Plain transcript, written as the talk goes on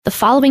The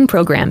following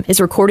program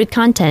is recorded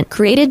content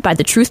created by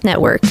the Truth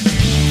Network.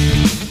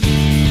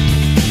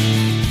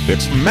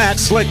 It's Matt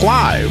Slick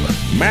Live.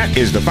 Matt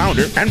is the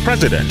founder and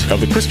president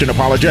of the Christian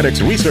Apologetics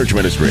Research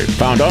Ministry,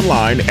 found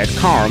online at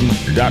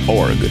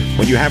carm.org.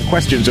 When you have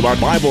questions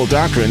about Bible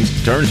doctrines,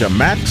 turn to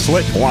Matt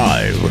Slick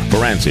Live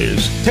for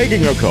answers.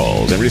 Taking your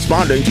calls and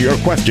responding to your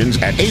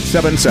questions at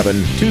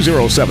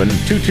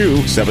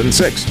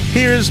 877-207-2276.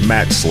 Here's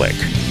Matt Slick.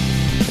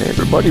 Hey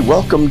everybody,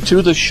 welcome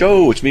to the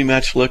show. It's me,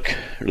 Matt Slick.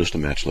 You're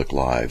listening to Matt Slick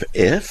Live.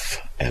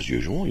 If, as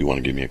usual, you want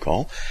to give me a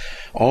call,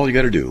 all you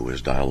got to do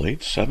is dial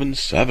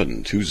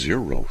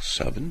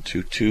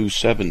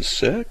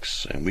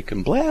 877-207-2276, and we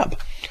can blab.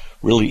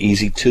 Really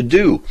easy to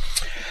do.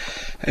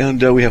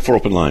 And we have 4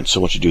 open lines,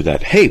 so once you do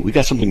that, hey, we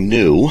got something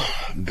new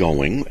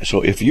going.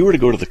 So if you were to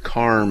go to the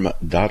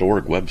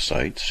carm.org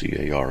website,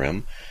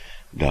 C-A-R-M.org,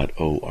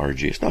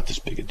 it's not this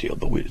big a deal,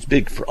 but it's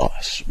big for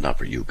us, not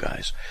for you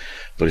guys.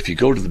 But if you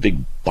go to the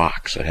big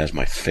box that has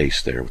my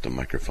face there with the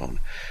microphone,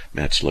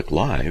 Matt Slick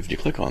Live, you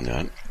click on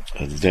that,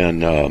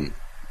 then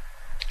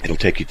it'll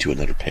take you to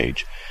another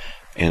page.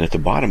 And at the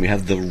bottom, we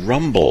have the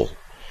Rumble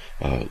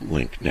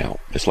link now.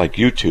 It's like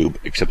YouTube,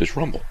 except it's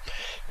Rumble.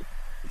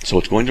 So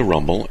it's going to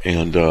Rumble,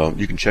 and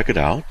you can check it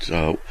out.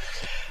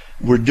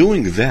 We're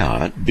doing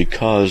that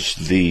because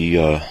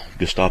the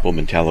Gestapo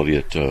mentality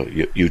at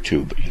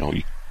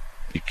YouTube,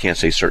 you can't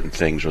say certain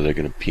things or they're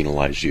going to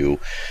penalize you.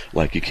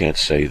 Like you can't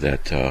say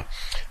that the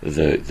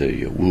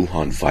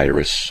Wuhan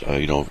virus,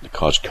 that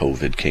caused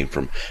COVID came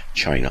from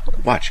China.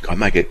 Watch, I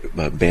might get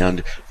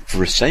banned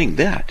for saying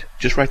that,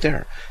 just right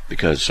there.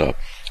 Because, and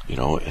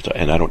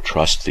I don't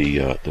trust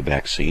the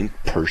vaccine.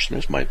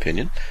 Personally, it's my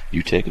opinion.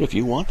 You take it if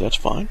you want, that's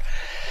fine.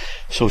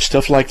 So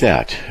stuff like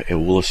that,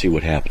 and we'll see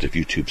what happens if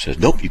YouTube says,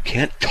 nope, you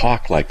can't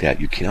talk like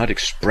that. You cannot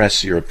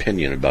express your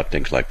opinion about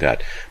things like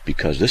that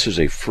because this is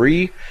a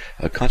free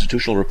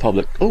constitutional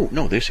republic. Oh,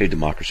 no, they say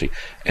democracy.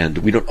 And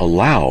we don't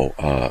allow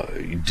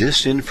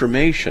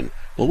disinformation.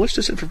 Well, what's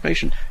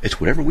disinformation?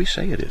 It's whatever we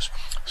say it is.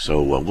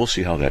 So we'll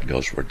see how that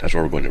goes. That's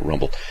why we're going to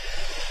Rumble.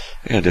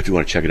 And if you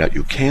want to check it out,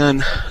 you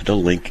can. The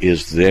link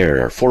is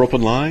there. 4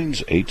 open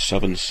lines,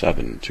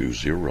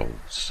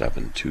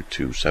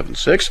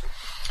 877-207-2276.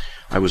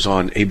 I was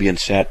on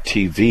ABN-SAT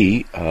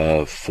TV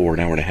for an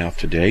hour and a half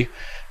today,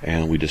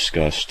 and we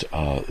discussed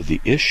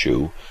the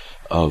issue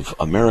of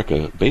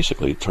America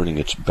basically turning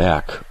its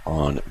back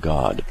on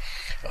God.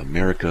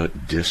 America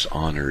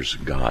dishonors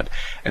God.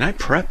 And I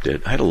prepped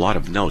it. I had a lot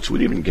of notes. We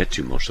didn't even get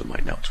to most of my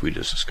notes. We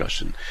just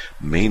discussed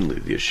mainly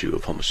the issue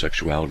of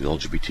homosexuality,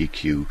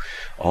 LGBTQ,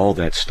 all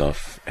that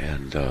stuff,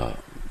 and the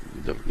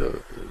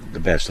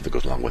bad stuff that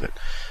goes along with it.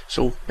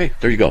 So, hey,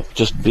 there you go.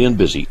 Just being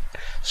busy.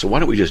 So why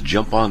don't we just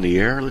jump on the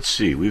air? Let's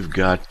see. We've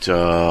got,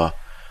 I'm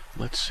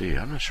not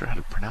sure how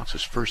to pronounce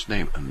his first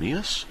name.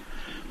 Aeneas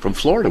from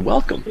Florida.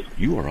 Welcome.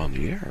 You are on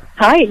the air.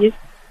 Hi. You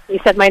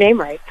said my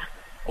name right.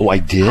 Oh, I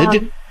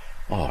did?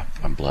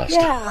 I'm blessed.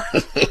 Yeah.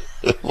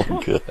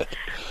 Oh, good.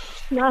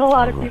 Not a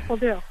lot of people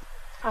do.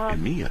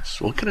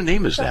 Aeneas. What kind of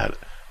name is that?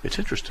 It's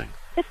interesting.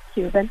 It's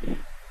Cuban.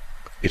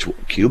 It's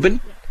Cuban?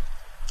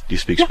 Do you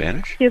speak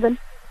Spanish? Cuban.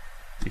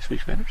 Do you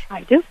speak Spanish?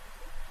 I do.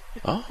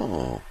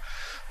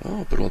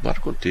 Pero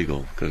hablar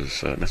contigo,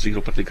 because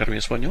necesito practicar mi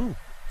español.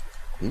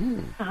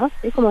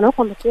 Sí, como no,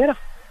 cuando quiera.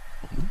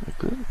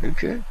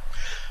 Okay.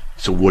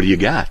 So what do you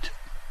got?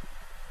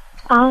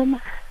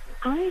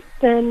 I've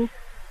been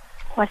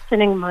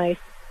questioning my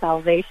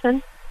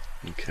salvation.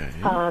 Okay.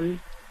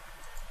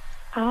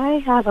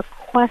 I have a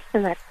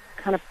question that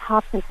kind of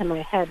pops into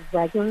my head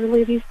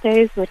regularly these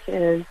days, which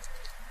is,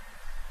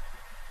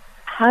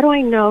 how do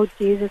I know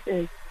Jesus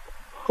is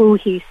who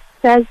he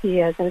says he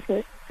is? And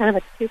it's kind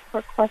of a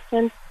two-part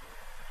question.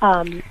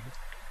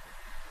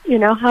 You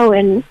know how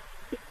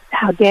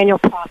Daniel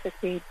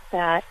prophesied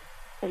that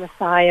the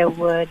Messiah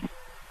would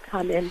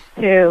come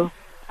into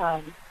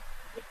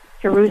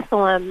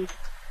Jerusalem,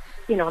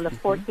 on the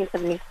 14th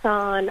of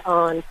Nisan,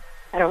 I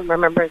don't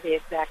remember the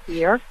exact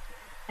year,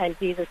 and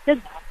Jesus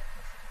did that.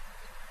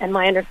 And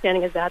my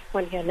understanding is that's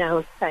when he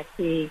announced that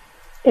he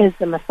is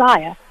the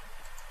Messiah.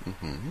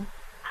 Mm-hmm.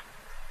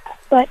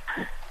 But,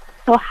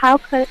 so how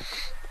could...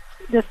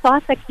 The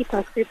thought that keeps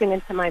on creeping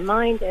into my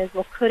mind is,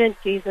 well, wouldn't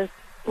he have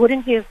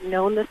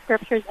known the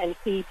scriptures and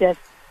he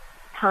just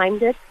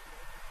timed it?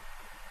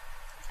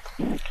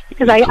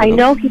 Because I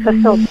know he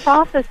fulfilled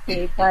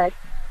prophecy, but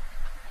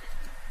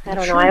I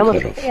don't know.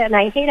 And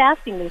I hate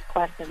asking these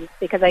questions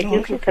because I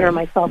do consider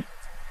myself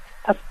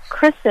a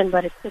Christian,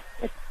 but it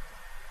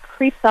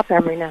creeps up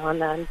every now and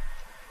then.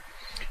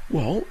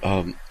 Well,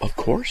 of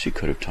course he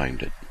could have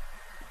timed it.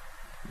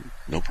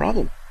 No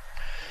problem.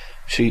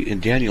 See, in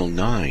Daniel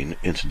 9,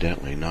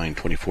 incidentally,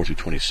 9:24 through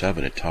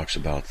 27, it talks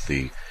about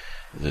the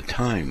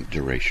time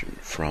duration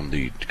from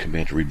the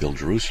command to rebuild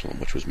Jerusalem,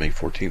 which was May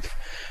 14th,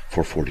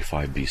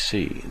 445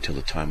 BC, until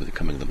the time of the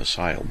coming of the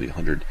Messiah will be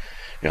 100,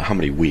 how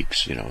many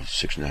weeks?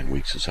 69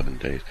 weeks and 7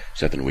 days,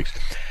 7 weeks.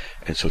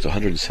 And so it's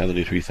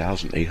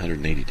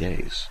 173,880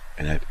 days.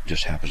 And that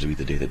just happens to be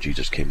the day that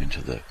Jesus came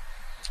into the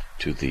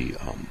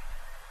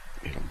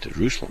to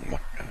Jerusalem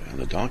on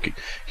the donkey.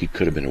 He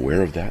could have been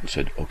aware of that and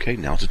said, okay,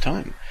 now's the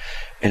time.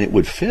 And it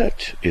would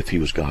fit if he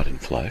was God in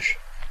flesh,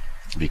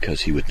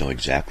 because he would know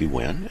exactly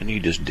when, and he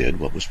just did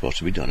what was supposed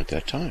to be done at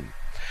that time.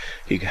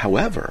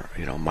 However,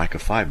 Micah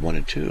 5, 1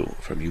 and 2,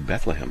 from you,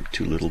 Bethlehem,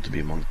 too little to be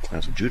among the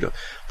clans of Judah,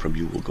 from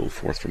you will go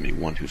forth from me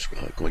one who's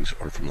going,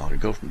 or from long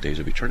ago, from days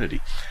of eternity,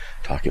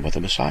 talking about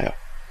the Messiah.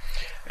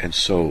 And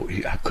so,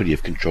 how could he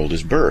have controlled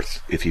his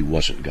birth if he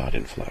wasn't God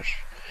in flesh?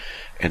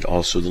 And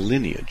also the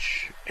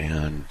lineage,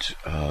 and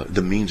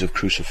the means of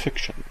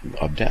crucifixion,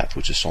 of death,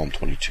 which is Psalm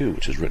 22,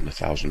 which is written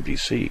 1000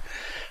 BC,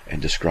 and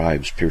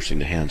describes piercing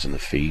the hands and the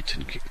feet,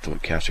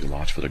 and casting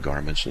lots for the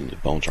garments, and the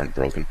bones aren't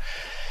broken.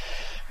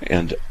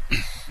 And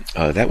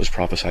that was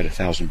prophesied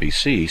 1000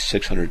 BC,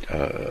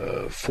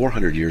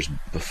 400 years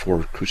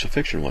before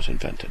crucifixion was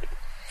invented.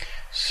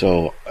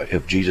 So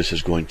if Jesus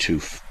is going to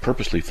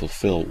purposely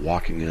fulfill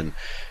walking in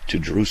to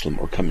Jerusalem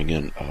or coming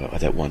in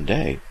that one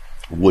day,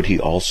 would he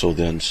also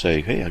then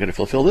say, hey, I got to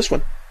fulfill this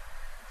one.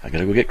 I got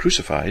to go get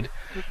crucified,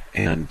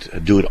 and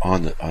do it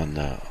on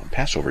the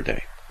Passover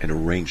day, and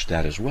arrange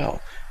that as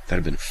well? That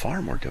would have been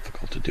far more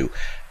difficult to do.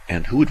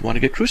 And who would want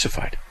to get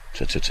crucified,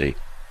 since it's a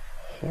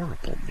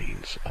horrible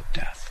means of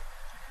death?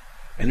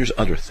 And there's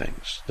other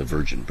things. The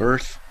virgin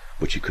birth,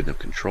 which he couldn't have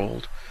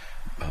controlled,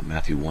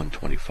 Matthew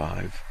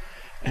 1:25,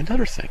 and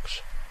other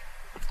things.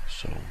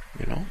 So,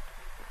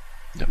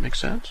 that makes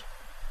sense?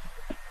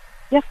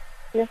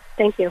 Yeah,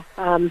 thank you.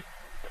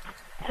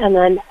 And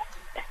then,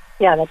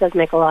 that does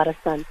make a lot of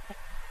sense.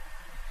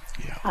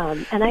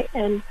 Yeah.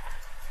 And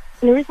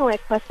the reason why I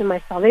question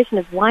my salvation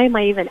is, why am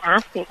I even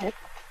asking it?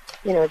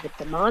 Is it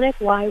demonic?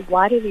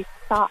 Why do these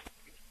thoughts,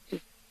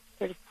 these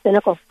sort of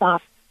cynical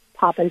thoughts,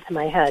 pop into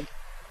my head?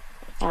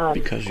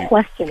 Because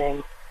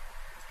questioning.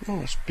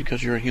 Well, it's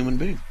because you're a human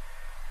being,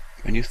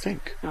 and you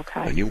think,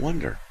 okay, and you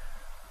wonder.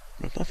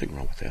 There's nothing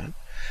wrong with that.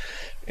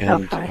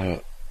 And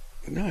okay.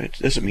 No, it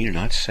doesn't mean you're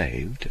not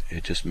saved.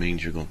 It just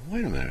means you're going,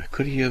 wait a minute,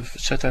 could he have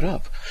set that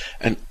up?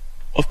 And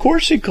of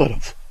course he could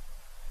have.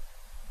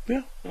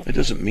 Yeah. It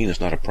doesn't mean it's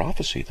not a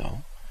prophecy,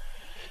 though.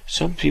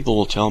 Some people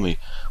will tell me,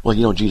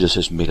 well, Jesus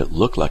has made it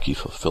look like he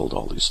fulfilled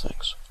all these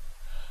things.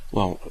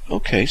 Well,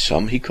 okay,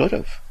 some he could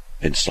have,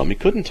 and some he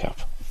couldn't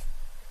have.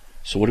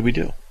 So what do we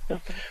do?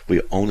 Okay.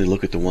 We only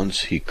look at the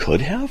ones he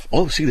could have?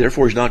 Oh, see,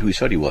 therefore he's not who he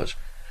said he was.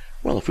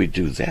 Well, if we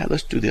do that,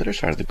 let's do the other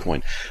side of the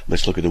coin.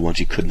 Let's look at the ones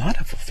he could not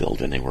have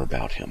fulfilled, and they were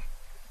about him.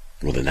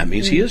 Well, then that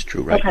means he is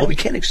true, right? Okay. Oh, we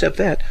can't accept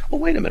that. Well,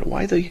 wait a minute.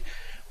 Why the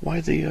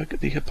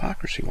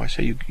hypocrisy? Why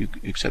say you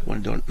accept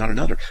one and not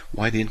another?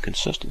 Why the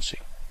inconsistency?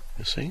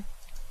 You see?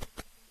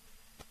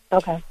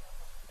 Okay,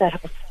 that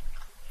helps.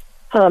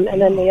 And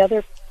then the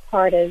other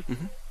part is,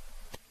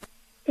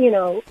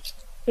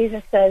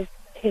 Jesus says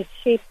his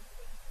sheep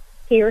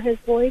hear his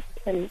voice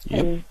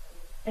and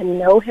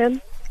know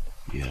him.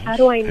 Yes. How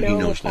do I and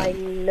know if I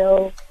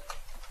know?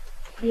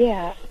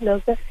 Yeah,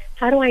 knows that.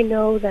 How do I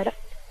know that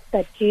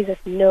Jesus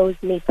knows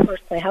me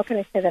personally? How can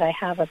I say that I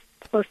have a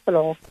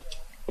personal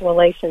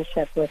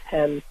relationship with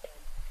him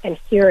and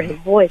hear his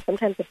voice?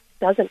 Sometimes it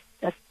doesn't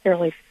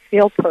necessarily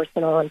feel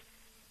personal, and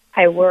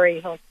I worry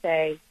he'll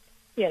say,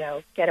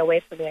 get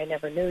away from me, I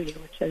never knew you,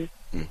 which is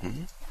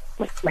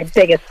my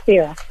biggest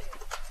fear.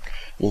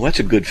 Well, that's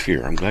a good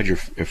fear. I'm glad you're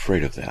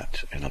afraid of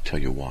that, and I'll tell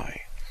you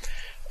why.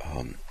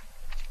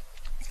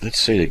 Let's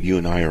say that you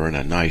and I are in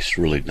a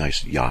really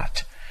nice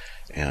yacht,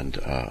 and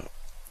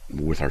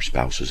with our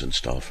spouses and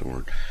stuff,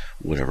 and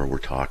we're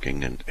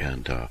talking, and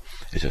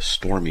it's a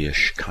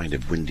stormy-ish kind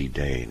of windy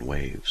day and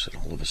waves,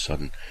 and all of a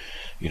sudden,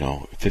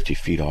 50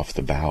 feet off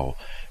the bow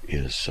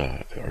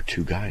are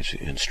two guys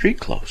in street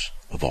clothes,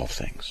 of all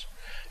things,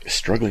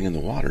 struggling in the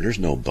water. There's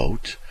no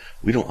boat.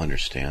 We don't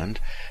understand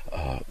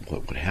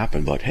what would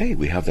happen, but hey,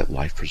 we have that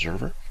life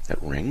preserver,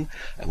 that ring,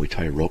 and we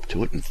tie a rope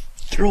to it and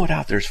throw it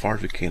out there as far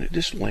as we can. It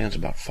just lands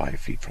about 5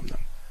 feet from them.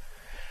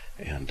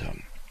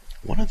 And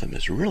one of them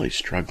is really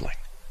struggling,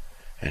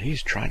 and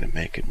he's trying to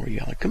make it. We're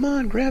yelling, come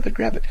on, grab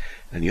it.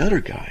 And the other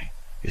guy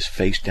is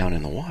face down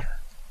in the water.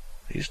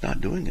 He's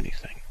not doing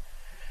anything.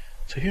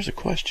 So here's a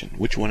question.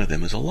 Which one of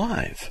them is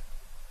alive?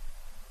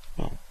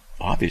 Well,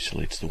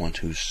 obviously it's the one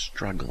who's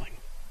struggling.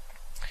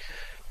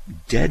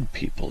 Dead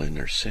people in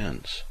their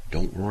sins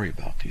don't worry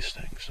about these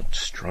things, don't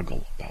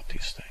struggle about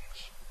these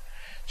things.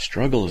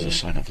 Struggle is a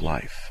sign of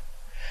life.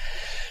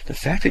 The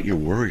fact that you're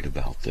worried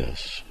about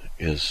this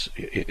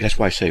that's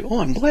why I say,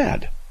 I'm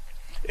glad.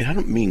 And I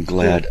don't mean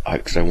glad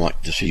because I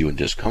want to see you in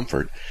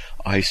discomfort.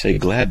 I say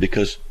glad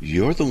because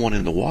you're the one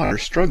in the water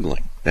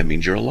struggling. That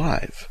means you're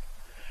alive.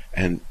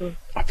 And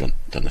I've done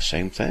the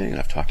same thing.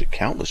 I've talked to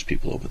countless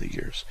people over the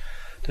years.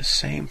 The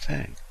same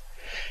thing.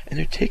 And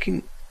they're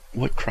taking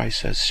what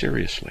Christ says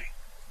seriously.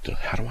 So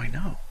how do I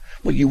know?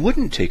 Well, you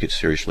wouldn't take it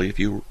seriously if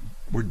you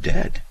were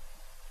dead,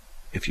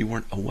 if you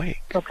weren't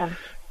awake. Okay.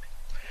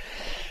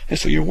 And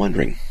so you're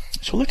wondering.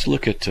 So let's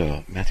look at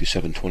Matthew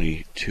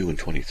 7:22 and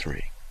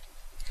 23.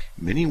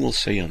 Many will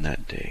say on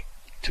that day,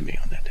 to me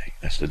on that day,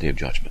 that's the day of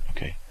judgment,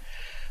 okay?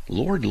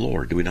 Lord,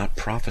 Lord, do we not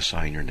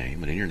prophesy in your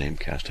name, and in your name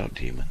cast out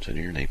demons, and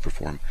in your name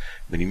perform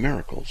many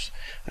miracles?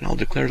 And I'll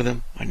declare to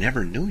them, I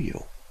never knew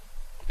you.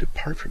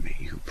 Depart from me,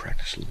 you who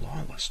practice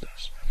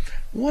lawlessness.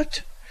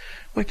 What?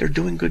 Wait, they're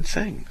doing good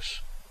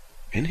things.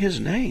 In his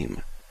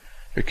name.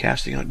 They're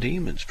casting out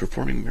demons,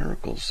 performing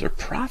miracles. They're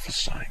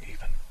prophesying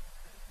even.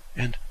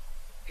 And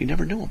he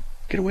never knew them.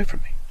 Get away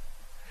from me.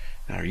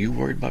 Now, are you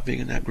worried about being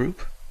in that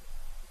group?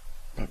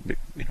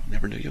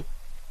 Never knew you?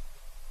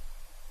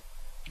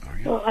 Are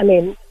you? Well, I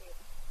mean,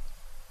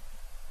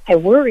 I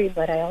worry,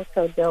 but I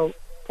also don't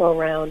go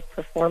around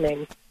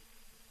performing,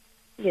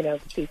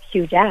 these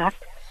huge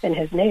acts in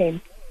his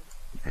name.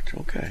 That's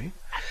okay.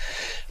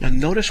 Now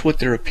notice what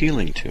they're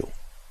appealing to.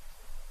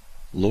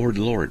 Lord,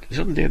 Lord. This is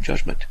on the Day of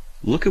Judgment.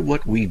 Look at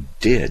what we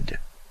did.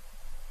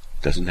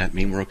 Doesn't that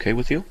mean we're okay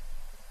with you?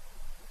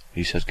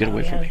 He says, get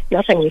away from me.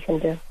 Nothing we can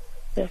do.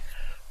 Yeah.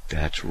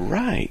 That's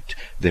right.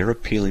 They're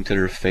appealing to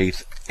their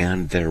faith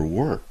and their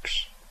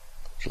works.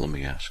 So let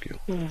me ask you,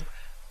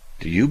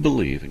 do you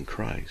believe in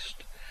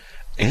Christ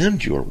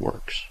and your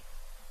works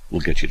will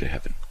get you to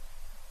heaven?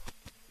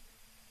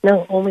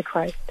 No, only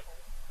Christ.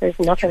 There's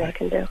nothing I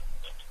can do.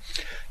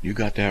 You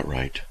got that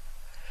right.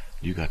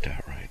 You got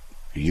that right.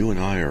 You and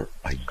I are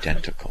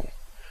identical.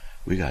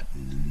 We got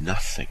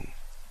nothing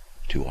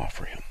to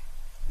offer him.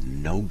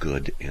 No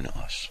good in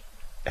us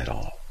at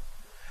all.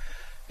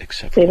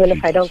 Except for even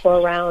if I don't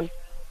go around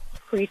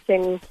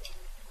preaching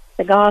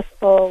the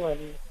gospel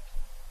and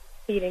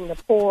feeding the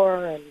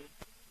poor and,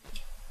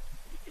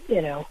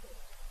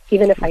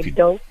 even if I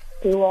don't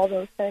do all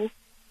those things.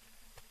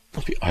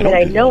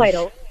 I know I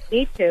don't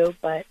need to,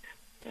 but...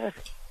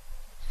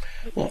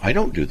 Well, I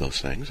don't do those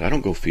things. I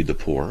don't go feed the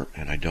poor,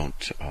 and I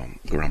don't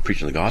go around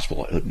preaching the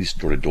gospel, at least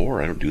door to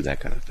door. I don't do that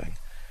kind of thing.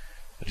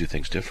 I do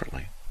things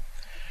differently.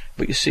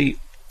 But you see,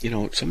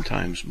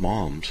 sometimes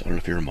moms, I don't know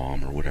if you're a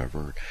mom or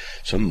whatever,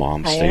 some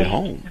moms stay at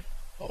home.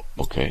 Oh,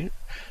 okay.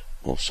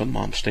 Well, some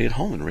moms stay at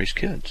home and raise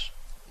kids.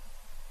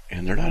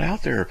 And they're not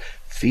out there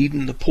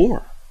feeding the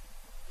poor.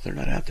 They're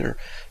not out there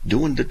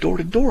doing the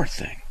door-to-door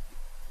thing.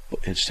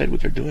 But instead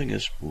what they're doing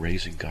is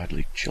raising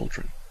godly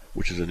children,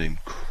 which is an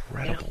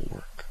incredible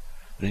work.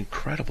 An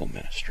incredible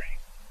ministry.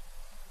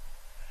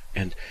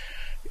 And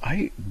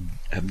I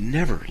have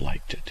never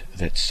liked it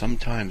that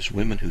sometimes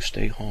women who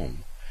stay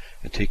home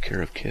and take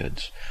care of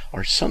kids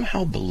are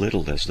somehow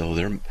belittled as though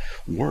their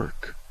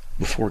work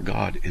before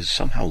God is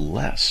somehow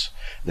less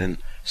than,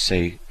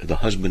 say, the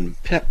husband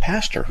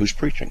pastor who's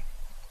preaching.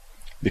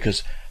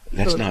 Because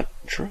that's not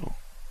true.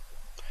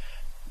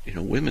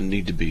 Women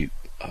need to be,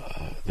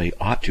 they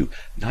ought to,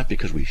 not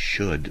because we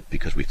should,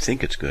 because we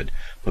think it's good,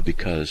 but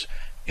because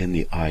in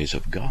the eyes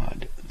of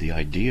God, the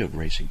idea of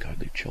raising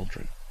godly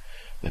children,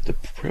 that the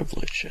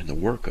privilege and the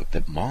work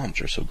that moms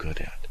are so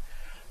good at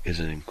is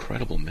an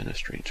incredible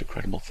ministry. It's an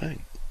incredible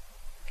thing.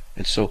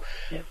 And so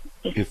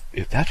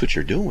if that's what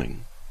you're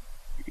doing,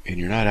 and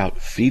you're not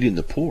out feeding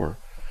the poor,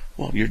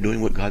 well, you're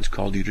doing what God's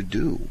called you to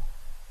do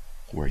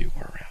where you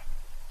are at.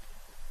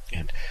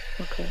 And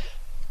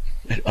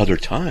at other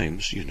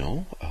times,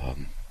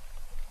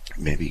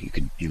 maybe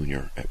you and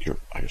your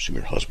I assume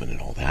your husband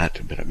and all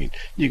that, but I mean,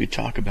 you could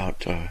talk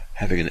about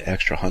having an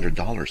extra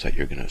 $100 that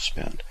you're going to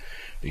spend.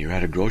 And you're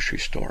at a grocery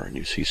store and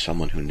you see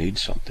someone who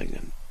needs something,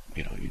 and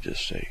you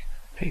just say,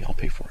 "Hey, I'll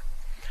pay for it."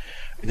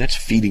 And that's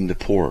feeding the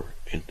poor.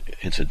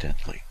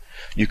 Incidentally,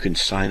 you can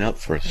sign up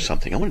for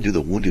something. I want to do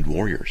the Wounded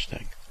Warriors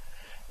thing,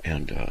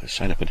 and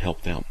sign up and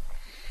help them,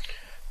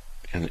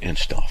 and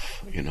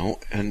stuff,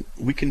 and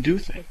we can do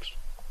things.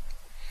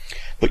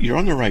 But you're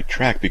on the right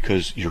track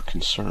because you're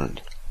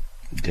concerned.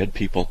 Dead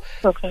people,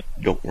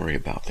 don't worry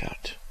about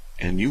that.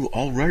 And you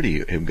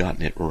already have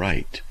gotten it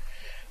right.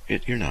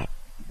 You're not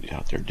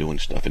out there doing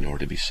stuff in order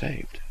to be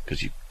saved,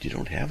 because you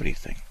don't have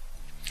anything.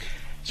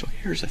 So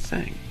here's the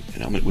thing,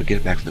 and we'll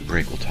get back to the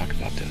break. We'll talk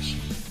about this.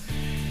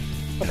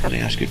 I'm going to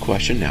ask you a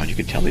question now, and you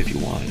can tell me if you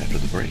want after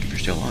the break, if you're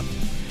still on.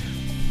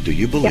 Do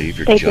you believe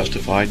you're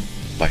justified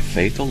by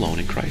faith alone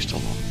in Christ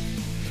alone?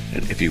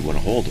 And if you want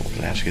to hold,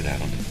 I'll ask you that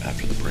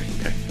after the break,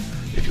 okay?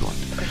 If you want.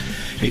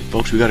 Hey,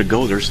 folks, we got to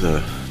go. There's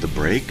the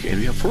break, and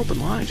we have 4 open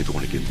lines if you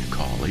want to give me a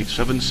call.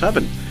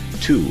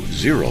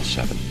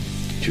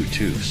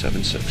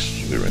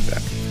 877-207-2276. We'll be right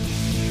back.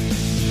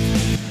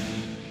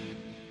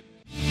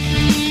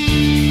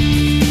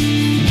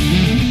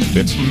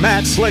 It's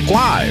Matt Slick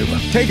Live,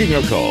 taking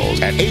your calls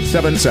at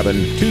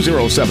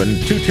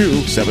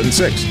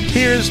 877-207-2276.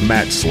 Here's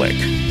Matt Slick.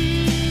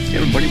 Hey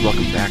everybody,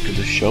 welcome back to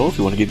the show. If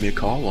you want to give me a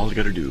call, all you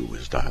got to do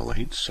is dial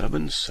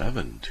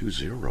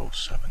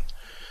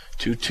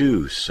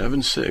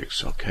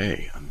 877-207-2276.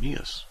 Okay,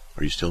 Amias,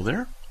 are you still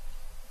there?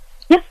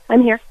 Yes,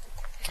 I'm here.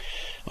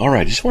 All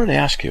right, I just wanted to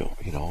ask you,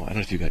 I don't know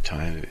if you've got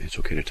time, it's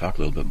okay to talk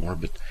a little bit more,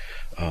 but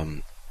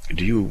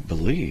do you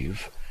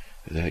believe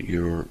that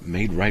you're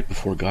made right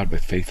before God by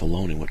faith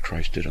alone in what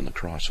Christ did on the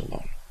cross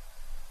alone?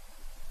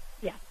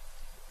 Yeah.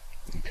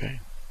 Okay.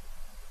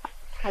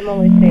 I'm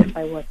only saved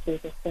by what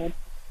Jesus did.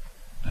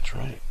 That's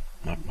right,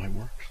 not my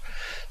works.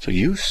 So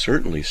you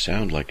certainly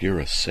sound like you're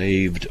a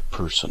saved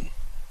person.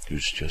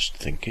 who's just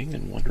thinking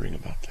and wondering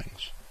about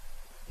things,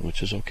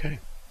 which is okay.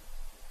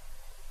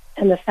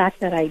 And the fact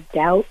that I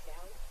doubt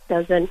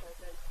doesn't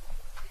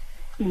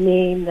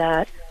mean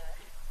that,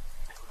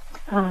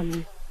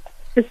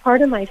 because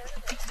part of my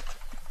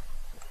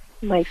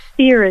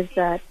fear is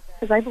that,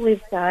 because I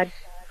believe God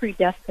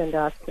predestined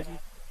us and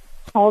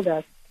called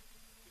us,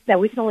 that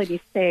we can only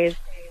be saved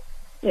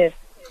if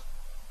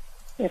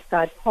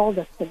God called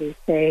us to be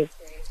saved.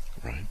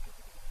 Right.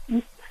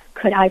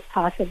 Could I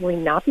possibly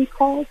not be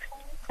called?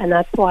 And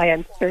that's why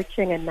I'm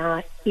searching and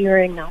not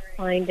hearing, not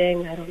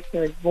finding. I don't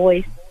hear his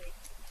voice.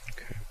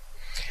 Okay.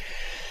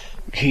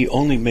 He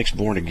only makes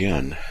born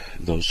again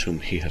those whom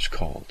he has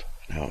called.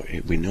 Now,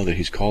 we know that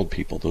he's called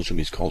people. Those whom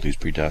he's called, he's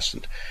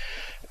predestined.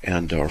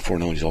 And our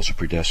foreknown, he's also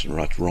predestined.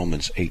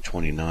 Romans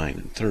 8:29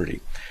 and 30.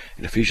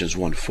 In Ephesians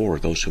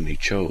 1:4, those whom he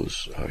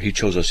chose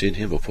us in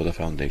him before the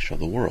foundation of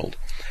the world.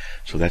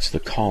 So that's the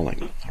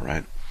calling, all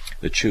right,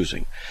 the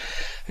choosing.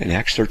 In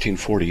Acts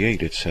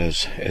 13:48, it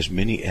says, as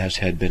many as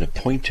had been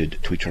appointed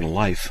to eternal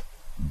life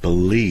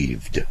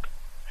believed.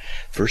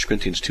 1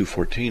 Corinthians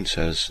 2:14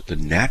 says, the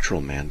natural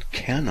man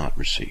cannot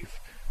receive.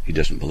 He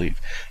doesn't believe.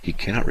 He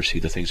cannot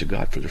receive the things of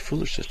God, for they're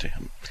foolishness to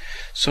him.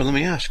 So let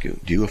me ask you,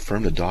 do you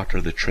affirm the doctrine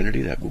of the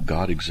Trinity, that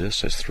God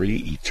exists as three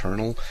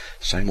eternal,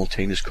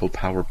 simultaneous,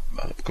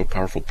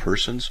 co-powerful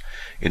persons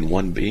in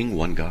one being,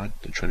 one God,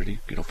 the Trinity,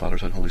 Father,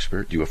 Son, Holy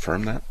Spirit? Do you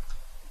affirm that?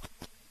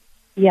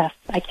 Yes.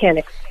 I can't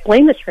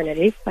explain the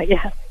Trinity, but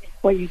yes,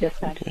 what you just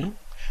said. Okay.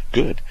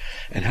 Good.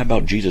 And how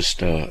about Jesus?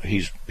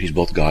 He's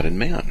both God and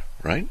man,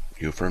 right?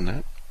 You affirm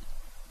that?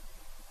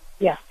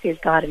 Yes, he's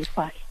God in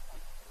flesh.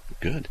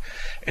 Good.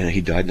 And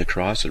he died on the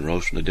cross and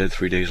rose from the dead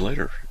 3 days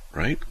later,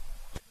 right?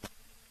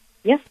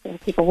 Yes,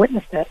 and people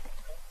witnessed it.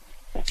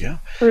 Yeah.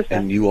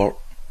 And you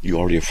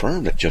already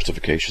affirmed that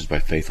justification is by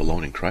faith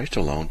alone in Christ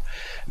alone.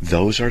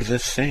 Those are the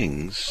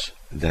things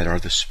that are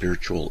the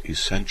spiritual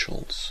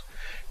essentials.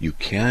 You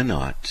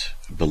cannot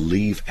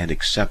believe and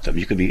accept them.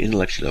 You can be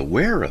intellectually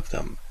aware of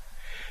them,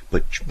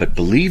 but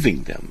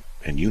believing them,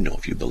 and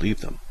if you believe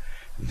them,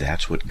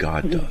 that's what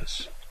God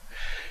does.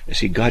 You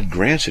see, God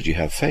grants that you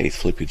have faith,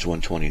 Philippians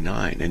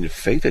 1:29, and the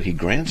faith that he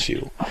grants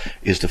you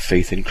is the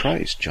faith in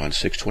Christ, John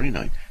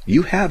 6:29.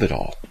 You have it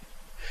all.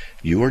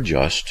 You are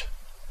just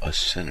a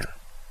sinner,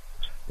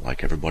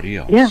 like everybody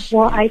else. Yeah,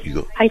 well, I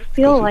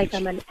feel like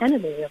I'm an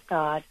enemy of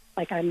God.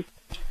 I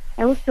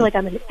always feel like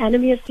I'm an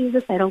enemy of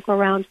Jesus. I don't go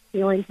around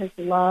feeling his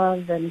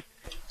love and,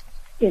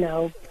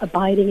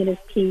 abiding in his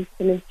peace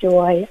and his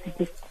joy. I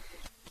just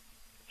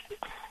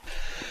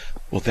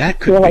that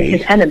could feel like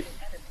his enemy.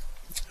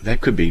 That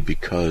could be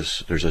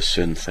because there's a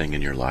sin thing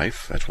in your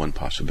life. That's one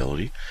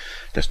possibility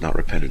that's not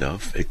repented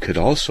of. It could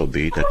also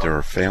be that there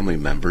are family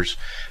members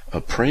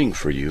praying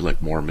for you,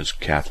 like Mormons,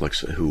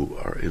 Catholics, who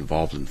are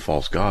involved in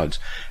false gods,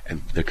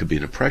 and there could be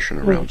an oppression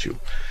around you.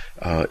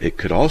 It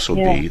could also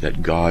be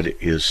that God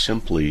is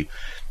simply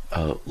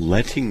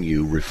letting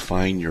you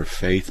refine your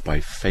faith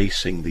by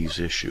facing these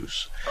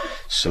issues,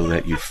 so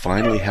that you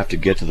finally have to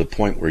get to the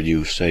point where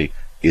you say,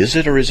 is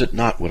it or is it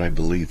not what I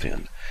believe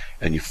in?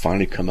 And you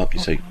finally come up and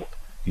you say,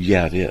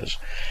 yeah, it is.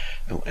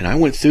 And I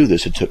went through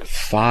this. It took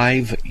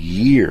 5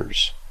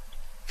 years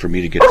for me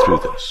to get through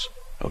this.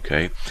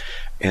 Okay?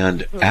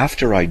 And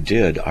after I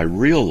did, I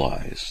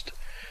realized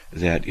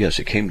that, yes,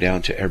 it came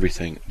down to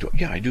everything.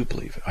 Yeah, I do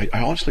believe it. I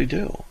honestly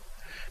do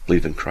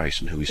believe in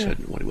Christ and who he said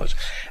and what he was.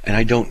 And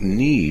I don't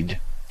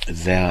need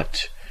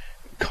that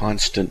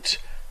constant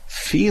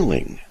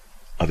feeling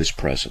of his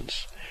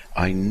presence.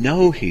 I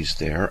know he's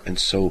there. And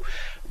so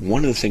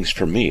one of the things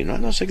for me, and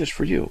I'm not saying this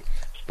for you,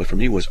 but for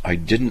me was I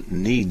didn't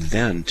need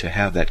then to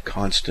have that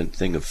constant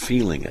thing of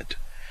feeling it,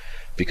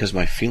 because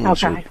my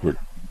feelings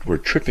were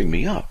tripping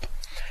me up.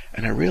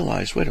 And I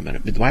realized, wait a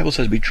minute, the Bible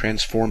says be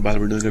transformed by the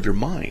renewing of your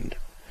mind.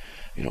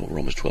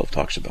 Romans 12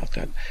 talks about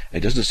that.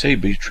 It doesn't say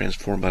be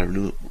transformed by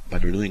the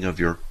renewing of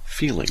your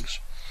feelings.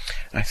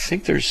 And I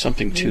think there's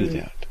something to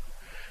that.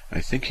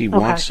 I think he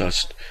wants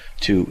us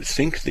to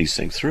think these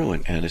things through.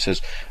 And it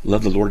says,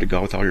 love the Lord your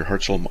God with all your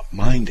heart, soul,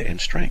 mind,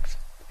 and strength.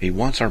 He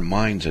wants our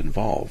minds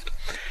involved.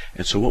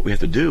 And so what we have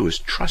to do is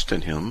trust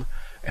in him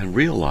and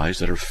realize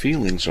that our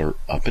feelings are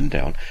up and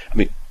down. I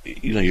mean,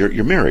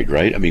 you're married,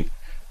 right? I mean,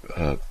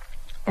 are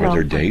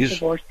there days? I'm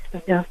divorced,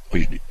 yeah.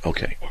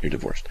 Okay, you're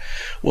divorced.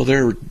 Well,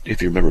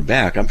 if you remember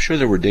back, I'm sure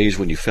there were days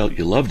when you felt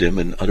you loved him,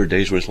 and other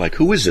days where it's like,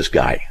 who is this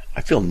guy?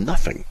 I feel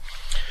nothing.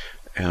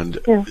 And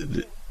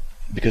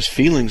because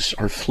feelings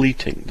are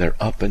fleeting, they're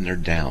up and they're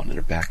down, and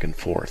they're back and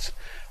forth.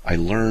 I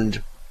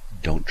learned,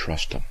 don't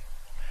trust them.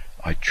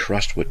 I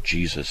trust what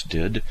Jesus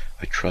did.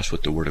 I trust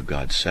what the Word of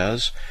God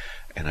says.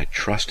 And I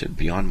trust it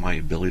beyond my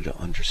ability to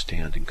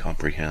understand and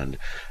comprehend.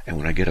 And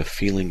when I get a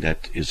feeling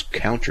that is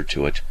counter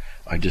to it,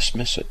 I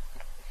dismiss it.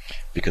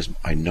 Because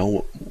I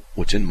know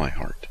what's in my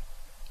heart.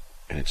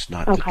 And it's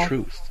not the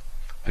truth.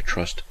 I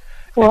trust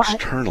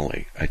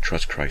externally. I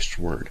trust Christ's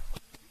Word.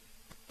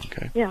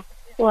 Okay? Yeah.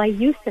 Well, I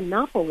used to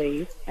not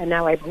believe, and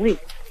now I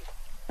believe.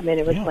 I mean,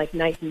 it was like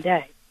night and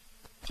day.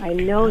 I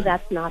know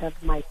that's not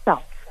of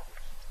myself.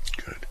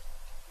 Good.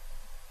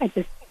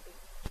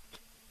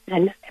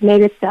 and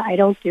maybe it's that I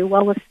don't do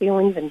well with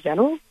feelings in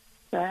general.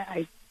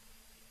 But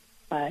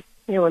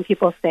when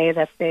people say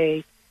that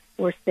they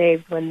were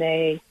saved when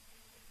they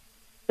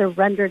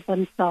surrendered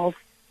themselves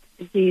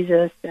to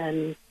Jesus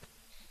and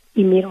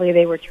immediately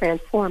they were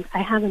transformed, I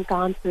haven't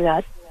gone through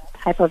that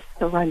type of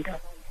surrender.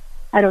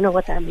 I don't know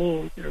what that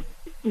means or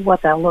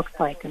what that looks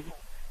like, and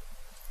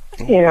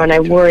and I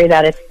worry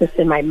that it's just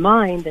in my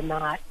mind and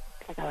not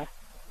like a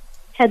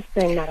head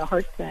thing, not a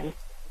heart thing.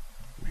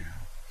 Yeah.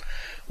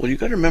 Well, you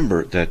got to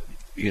remember that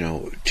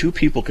two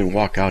people can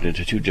walk out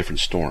into two different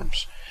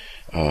storms.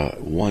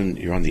 One,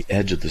 you're on the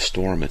edge of the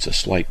storm; it's a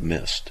slight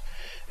mist.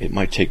 It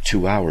might take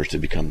 2 hours to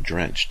become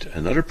drenched.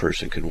 Another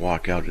person can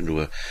walk out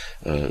into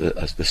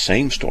the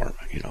same storm,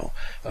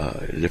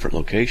 a different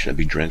location, and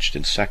be drenched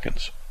in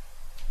seconds.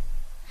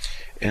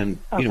 And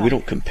we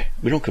don't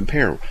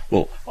compare.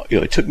 Well,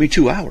 it took me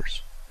 2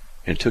 hours,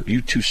 and it took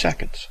you 2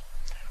 seconds.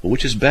 Well,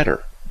 which is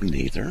better?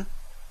 Neither.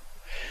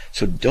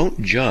 So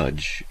don't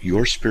judge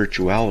your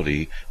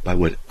spirituality by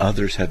what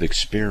others have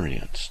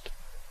experienced.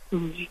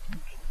 Mm-hmm.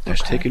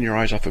 That's taking your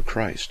eyes off of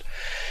Christ.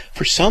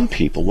 For some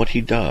people, what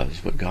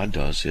God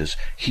does is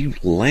he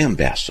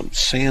lambasts them,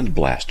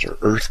 sandblaster,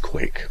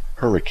 earthquake,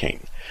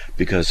 hurricane,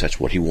 because that's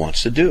what he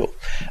wants to do.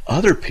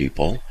 Other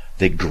people,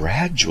 they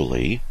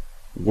gradually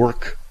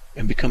work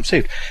and become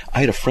saved. I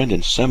had a friend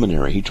in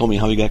seminary. He told me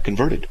how he got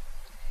converted.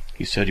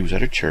 He said he was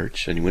at a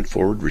church, and he went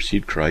forward,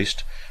 received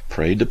Christ,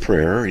 prayed the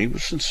prayer, and he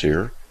was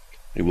sincere.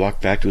 He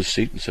walked back to his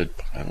seat and said,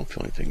 I don't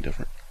feel anything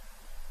different.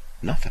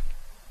 Nothing.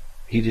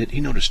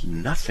 He noticed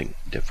nothing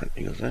different.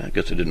 He goes, I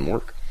guess it didn't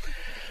work.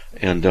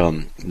 And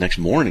next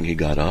morning he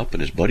got up,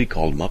 and his buddy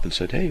called him up and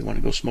said, hey, you want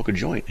to go smoke a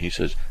joint? And he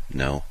says,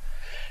 no.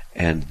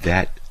 And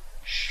that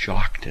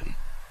shocked him,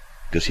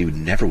 because he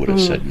never would have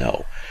said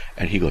no.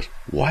 And he goes,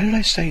 why did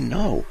I say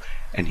no?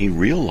 And he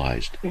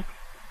realized, wait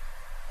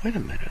a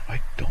minute,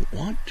 I don't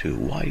want to.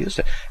 Why is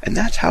that? And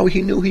that's how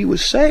he knew he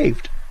was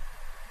saved.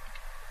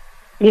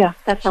 Yeah,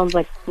 that sounds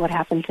like what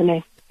happened to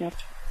me. Yep.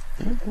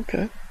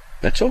 Okay.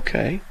 That's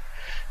okay.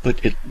 But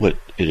what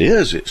it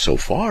is so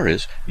far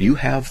is you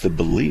have the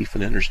belief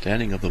and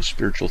understanding of those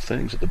spiritual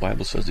things that the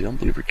Bible says the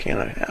unbeliever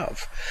cannot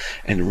have.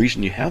 And the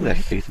reason you have that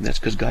faith, and that's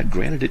because God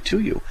granted it to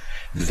you.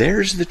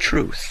 There's the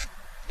truth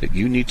that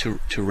you need to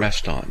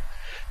rest on.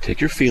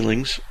 Take your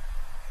feelings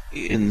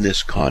in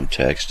this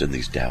context and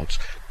these doubts,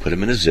 put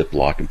them in a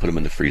Ziploc and put them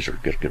in the freezer.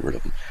 Get rid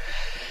of them.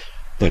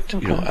 But,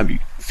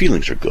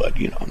 feelings are good.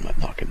 I'm not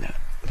knocking that.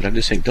 But I'm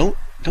just saying, don't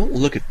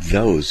look at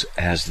those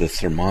as the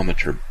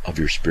thermometer of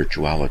your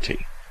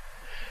spirituality.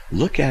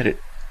 Look at it,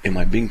 am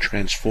I being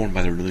transformed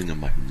by the renewing of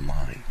my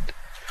mind?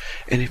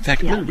 And in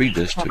fact, let me read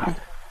this to you.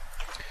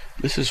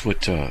 This is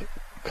what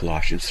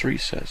Colossians 3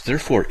 says.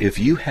 Therefore, if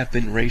you have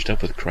been raised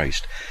up with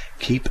Christ,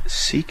 keep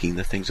seeking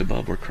the things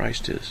above where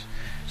Christ is,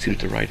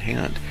 seated at the right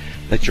hand.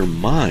 Set your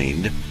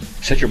mind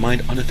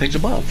on the things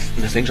above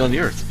and the things on the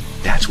earth.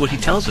 That's what he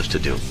tells us to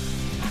do.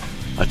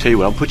 I'll tell you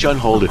what, I'll put you on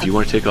hold. If you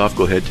want to take off,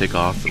 go ahead, take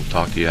off. We'll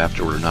talk to you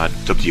afterward or not.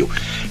 It's up to you.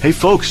 Hey,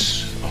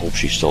 folks, I hope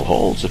she still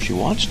holds if she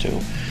wants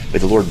to. May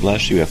the Lord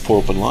bless you. We have 4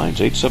 open lines,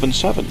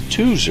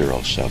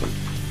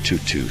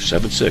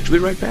 877-207-2276. We'll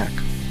be right back.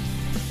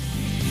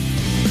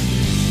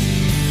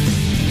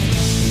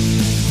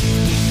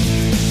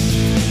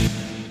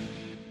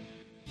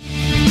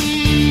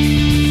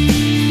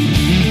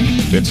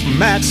 It's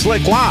Matt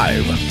Slick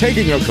Live,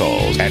 taking your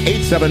calls at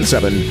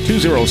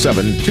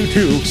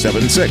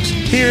 877-207-2276.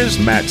 Here's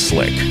Matt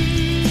Slick.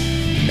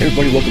 Hey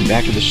everybody, welcome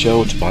back to the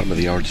show. It's the bottom of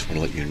the hour. I just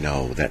want to let you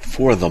know that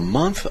for the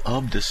month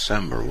of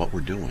December, what we're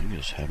doing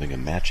is having a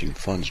matching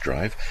funds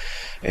drive.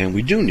 And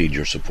we do need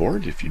your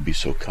support. If you'd be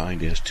so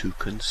kind as to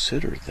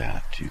consider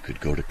that, you could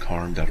go to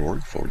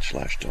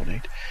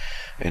carm.org/donate.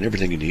 And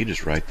everything you need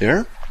is right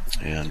there.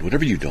 And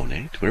whatever you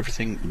donate, whatever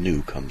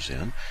new comes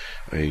in,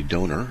 a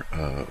donor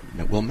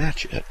will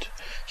match it.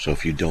 So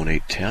if you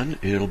donate 10,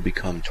 it'll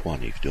become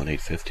 20. If you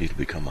donate 50, it'll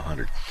become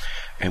 100.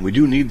 And we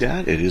do need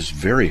that. It is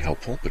very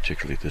helpful,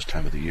 particularly at this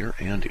time of the year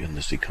and in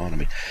this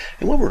economy.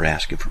 And what we're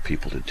asking for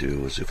people to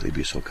do is, if they'd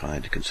be so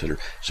kind, to consider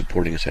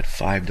supporting us at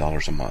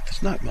 $5 a month.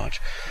 It's not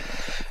much.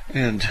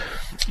 And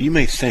you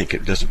may think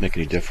it doesn't make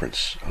any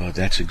difference.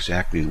 That's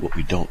exactly what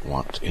we don't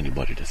want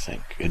anybody to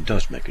think. It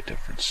does make a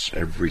difference.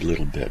 Every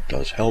little bit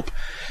does help,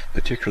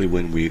 particularly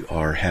when we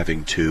are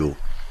having to,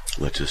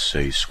 let's just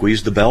say,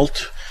 squeeze the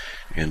belt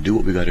and do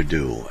what we got to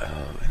do.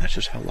 And that's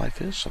just how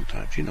life is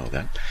sometimes. You know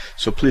that.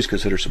 So please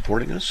consider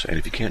supporting us. And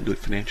if you can't do it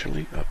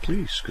financially,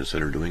 please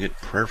consider doing it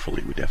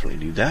prayerfully. We definitely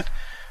need that.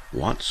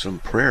 Want some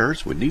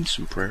prayers. We need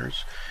some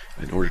prayers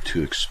in order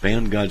to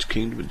expand God's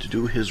kingdom and to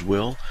do His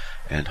will,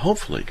 and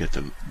hopefully get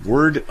the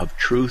word of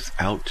truth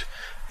out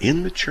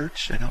in the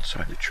church and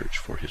outside the church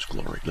for His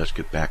glory. Let's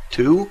get back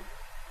to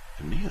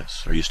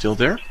Aeneas. Are you still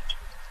there?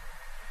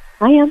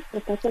 I am.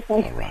 If that's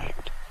okay. All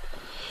right.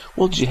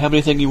 Well, did you have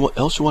anything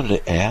else you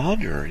wanted to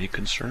add, or any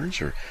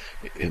concerns, or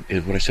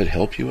did what I said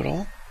help you at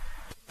all?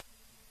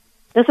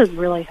 This has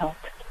really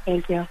helped.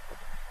 Thank you.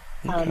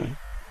 Okay.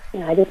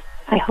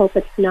 I hope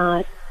it's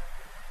not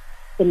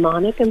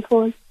demonic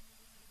influence.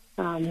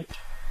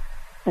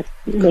 that's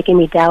making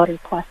me doubt or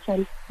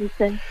question these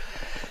things.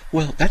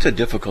 Well, that's a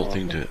difficult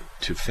thing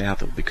to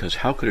fathom, because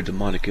how could a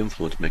demonic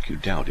influence make you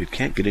doubt? It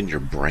can't get in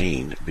your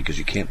brain because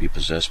you can't be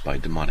possessed by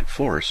demonic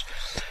force,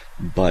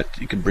 but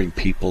you can bring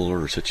people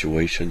or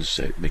situations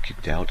that make you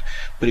doubt.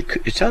 But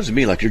it sounds to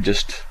me like you're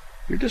just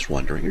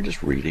wondering, you're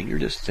just reading, you're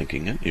just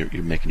thinking it,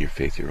 you're making your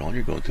faith your own,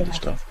 you're going through the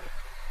stuff,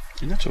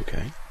 and that's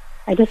okay.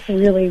 I just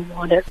really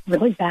want it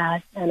really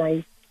bad, and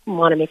I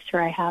want to make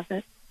sure I have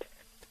it.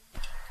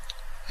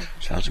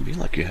 Sounds to me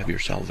like you have your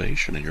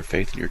salvation and your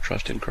faith and your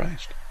trust in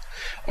Christ.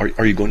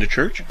 Are you going to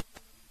church?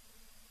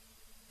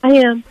 I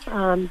am.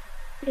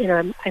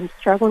 I'm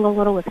struggling a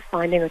little with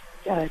finding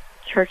a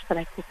church that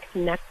I can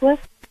connect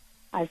with.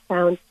 I've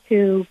found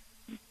 2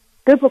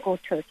 biblical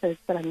churches,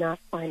 but I'm not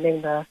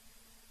finding the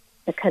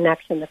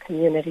connection, the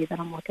community that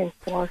I'm looking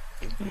for.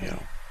 Yeah.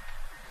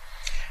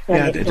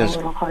 That makes it a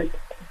little hard.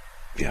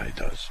 Yeah, it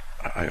does.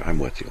 I'm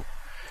with you.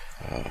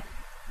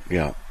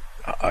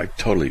 I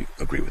totally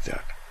agree with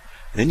that.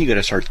 And then you got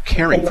to start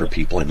caring for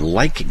people and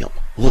liking them.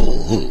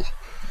 Ooh.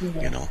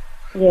 You know,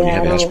 when you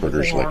have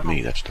Asperger's like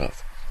me, that's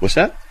tough. What's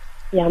that?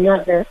 Yeah, I'm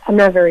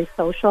not very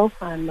social.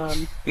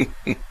 I'm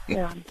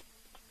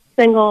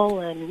single,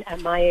 and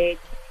at my age,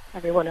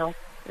 everyone else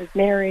is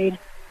married.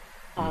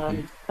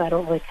 So I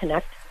don't really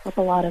connect with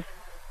a lot of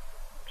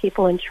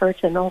people in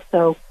church. And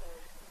also,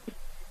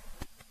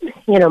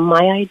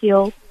 my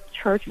ideal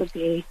church would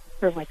be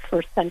sort of like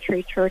first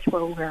century church,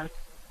 where we're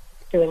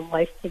doing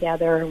life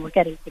together and we're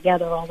getting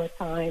together all the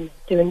time,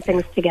 doing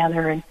things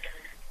together. And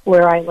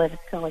where I live,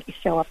 it's kind of like you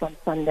show up on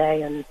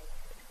Sunday, and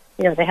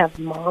they have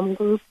mom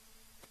groups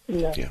in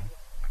the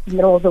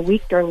middle of the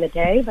week during the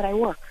day, but I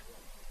work.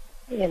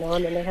 And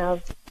then they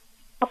have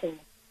shopping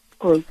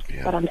groups,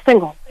 but I'm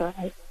single, so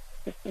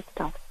it's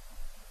tough.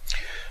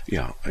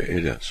 Yeah,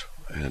 it is.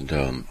 And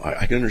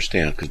I can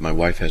understand, because my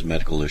wife has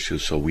medical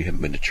issues, so we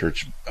haven't been to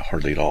church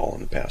hardly at all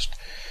in the past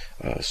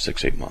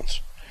 6-8 months.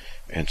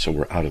 And so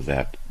we're out of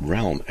that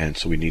realm, and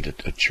so we need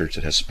a church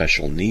that has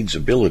special needs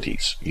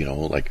abilities,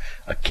 like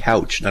a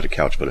couch, not a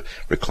couch, but a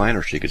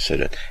recliner she could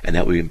sit at, and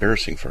that would be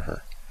embarrassing for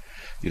her.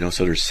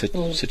 So there's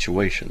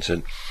situations,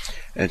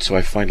 and so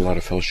I find a lot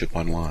of fellowship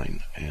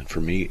online, and for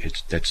me,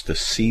 that's the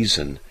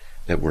season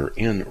that we're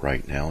in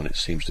right now, and it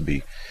seems to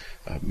be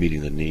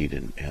meeting the need,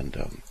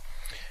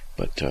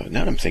 but now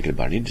that I'm thinking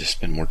about it, I need to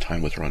spend more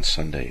time with her on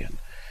Sunday,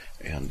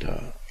 and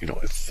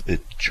if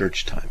it's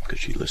church time, because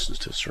she listens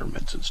to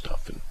sermons and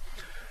stuff, and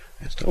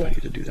stuff. I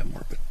need to do that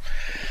more, but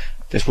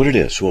that's what it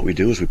is. So what we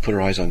do is we put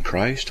our eyes on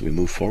Christ, we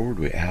move forward,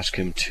 we ask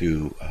Him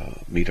to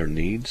meet our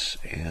needs,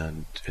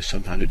 and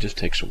sometimes it just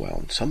takes a while.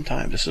 And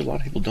sometimes, a lot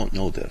of people don't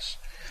know this,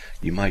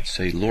 you might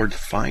say, Lord,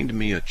 find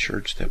me a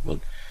church that will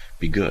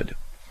be good.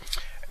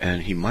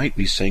 And He might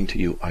be saying to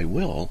you, I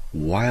will,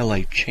 while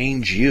I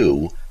change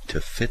you to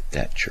fit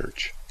that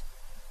church.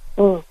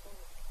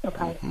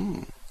 Okay.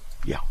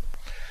 Yeah.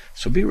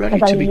 So be ready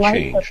to be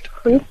changed.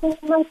 I like the preaching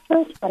in my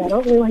church, but I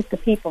don't really like the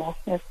people,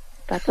 if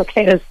that's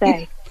okay to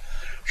say.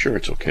 Sure,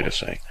 it's okay to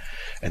say.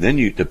 And then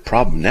the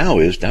problem now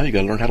you got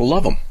to learn how to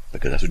love them,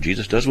 because that's what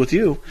Jesus does with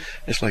you.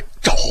 It's like,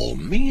 oh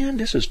man,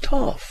 this is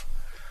tough.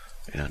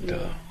 And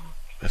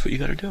that's what you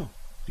got to do.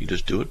 You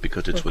just do it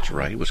because it's what's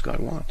right, what God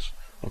wants.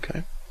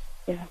 Okay?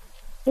 Yeah.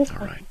 All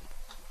right.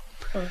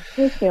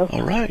 Thank you.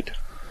 All right.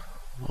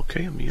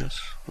 Okay, amigas.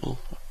 Well,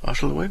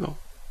 hasta luego.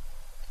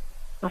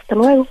 Hasta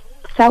luego.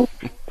 Ciao.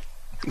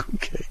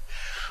 Okay.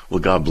 Well,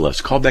 God bless.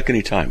 Call back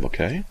anytime,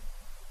 okay?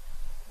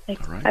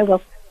 Thanks. All right. I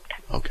will.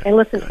 Okay. I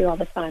listen to you all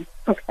the time.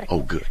 Okay.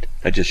 Oh, good.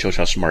 That just shows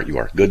how smart you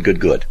are.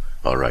 Good.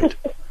 All right.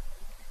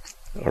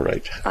 All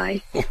right.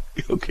 Bye.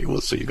 Okay,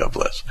 we'll see you. God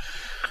bless.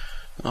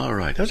 All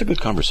right. That was a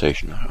good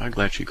conversation. I'm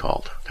glad she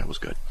called. That was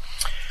good.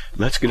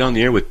 Let's get on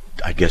the air with,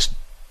 I guess,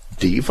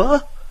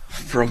 Diva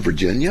from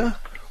Virginia.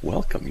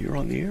 Welcome. You're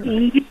on the air.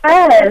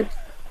 Yes.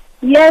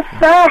 Yes,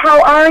 sir.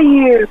 How are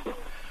you?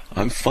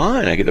 I'm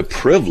fine. I get the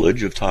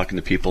privilege of talking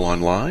to people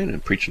online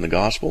and preaching the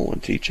gospel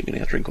and teaching and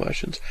answering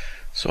questions.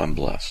 So I'm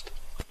blessed.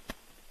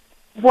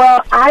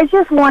 Well, I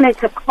just wanted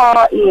to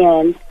call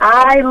in.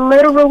 I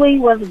literally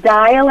was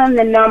dialing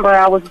the number.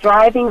 I was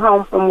driving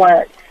home from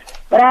work.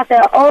 But I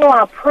said,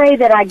 I'll pray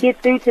that I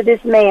get through to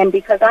this man,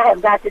 because I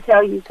have got to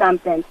tell you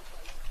something.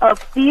 A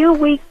few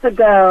weeks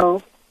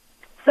ago,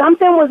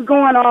 something was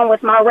going on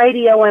with my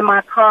radio in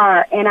my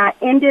car, and I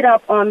ended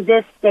up on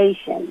this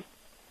station.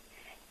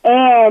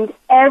 And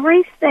ever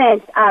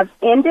since I've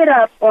ended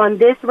up on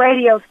this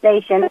radio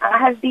station, I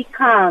have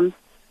become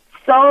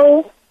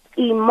so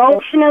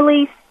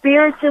emotionally,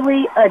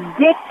 spiritually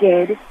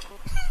addicted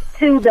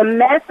to the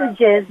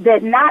messages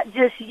that not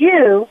just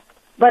you,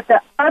 but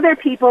the other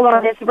people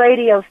on this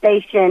radio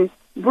station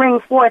bring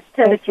forth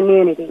to the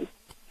community.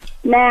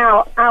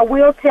 Now, I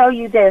will tell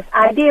you this.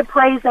 I did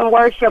praise and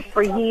worship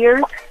for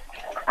years.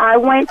 I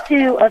went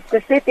to a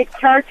specific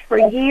church for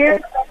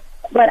years.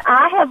 But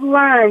I have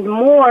learned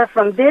more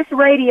from this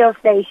radio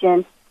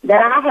station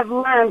than I have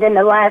learned in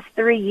the last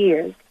 3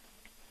 years.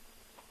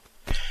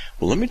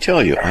 Well, let me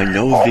tell you, I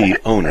know the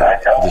owner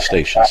of the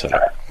station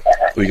center.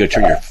 you got to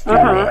turn your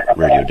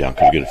radio down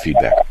because you're getting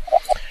feedback.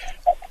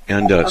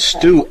 And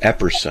Stu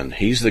Epperson,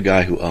 he's the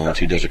guy who owns,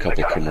 he does a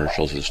couple of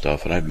commercials and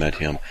stuff, and I've met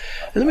him.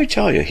 And let me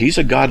tell you, he's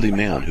a godly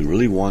man who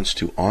really wants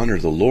to honor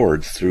the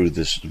Lord through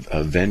this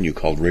venue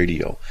called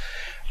radio.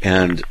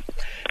 And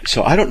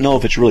so I don't know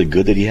if it's really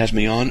good that he has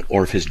me on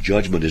or if his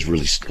judgment is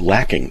really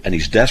lacking and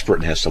he's desperate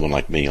and has someone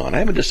like me on. I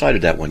haven't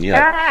decided that one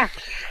yet.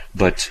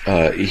 But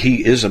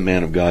he is a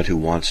man of God who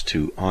wants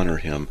to honor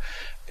him.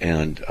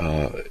 And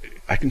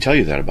I can tell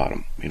you that about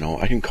him. You know,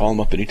 I can call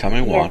him up anytime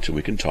I want and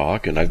we can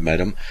talk. And I've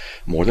met him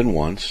more than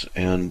once.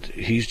 And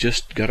he's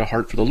just got a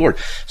heart for the Lord.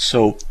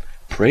 So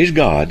praise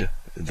God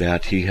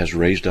that he has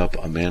raised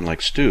up a man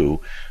like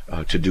Stu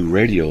to do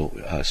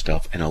radio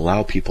stuff and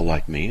allow people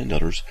like me and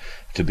others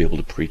to be able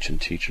to preach and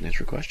teach and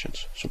answer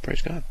questions. So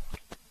praise God.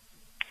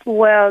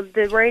 Well,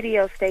 the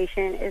radio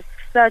station is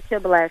such a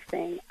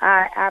blessing.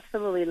 I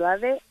absolutely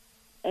love it.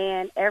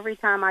 And every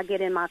time I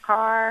get in my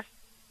car,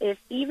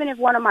 even if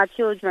one of my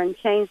children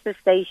changed the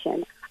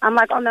station, I'm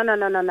like, oh,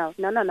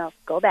 no,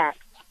 go back.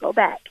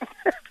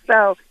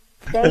 So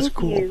thank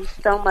you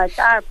so much.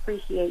 I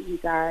appreciate you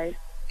guys.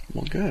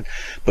 Well, good.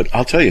 But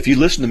I'll tell you, if you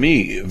listen to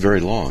me very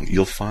long,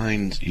 you'll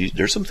find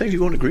there's some things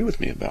you won't agree with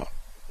me about.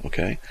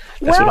 Okay?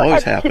 That's what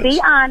always happens. To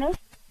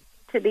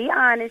be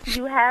honest,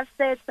 you have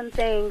said some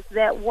things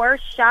that were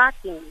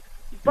shocking,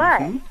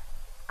 but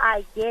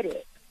I get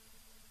it.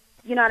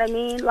 You know what I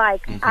mean?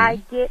 Like, I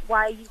get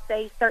why you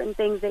say certain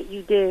things that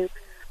you do.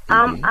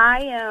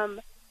 I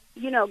am,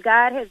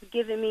 God has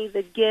given me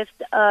the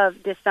gift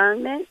of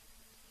discernment,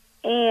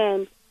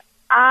 and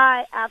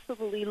I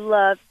absolutely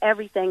love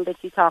everything that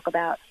you talk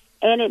about.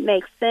 And it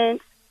makes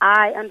sense.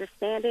 I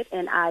understand it,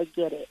 and I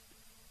get it.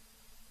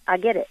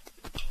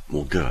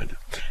 Well, good.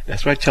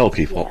 That's what I tell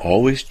people. Yeah.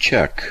 Always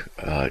check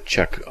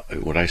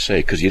what I say,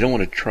 because you don't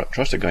want to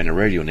trust a guy in a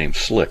radio named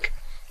Slick,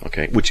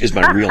 okay, which is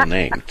my real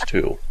name,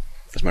 too.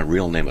 That's my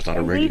real name. It's not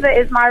a radio Diva name.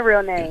 Is my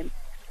real name.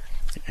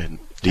 And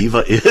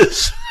Diva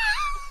is?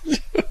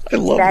 I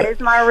love that. That is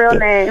my real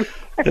name.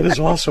 That is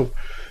awesome.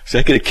 See,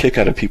 I get a kick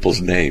out of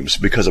people's names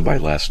because of my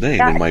last name.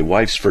 And my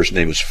wife's first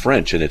name is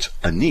French, and it's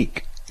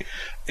Anique.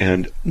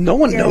 And no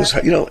one knows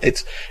how,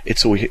 it's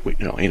so,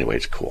 anyway,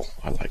 it's cool.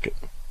 I like it.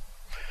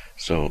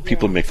 So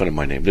people make fun of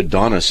my name.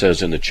 Donna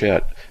says in the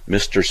chat,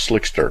 Mr.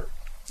 Slickster,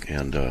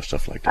 and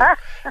stuff like that.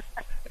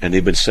 And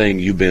they've been saying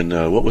you've been,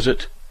 what was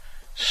it?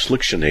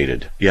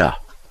 Slicktionated. Yeah.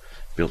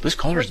 Bill, this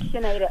caller's...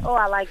 Slicktionated. Oh,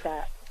 I like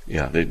that.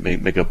 Yeah, they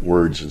make up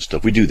words and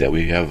stuff. We do that.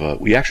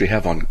 We actually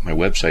have on my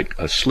website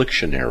a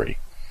Slicktionary.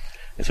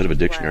 Instead of a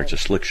dictionary, it's a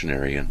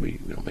Slicktionary, and we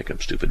make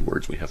up stupid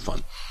words. We have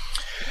fun.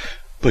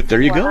 But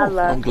there you go.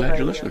 I'm glad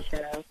you're listening.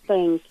 Show.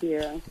 Thank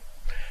you.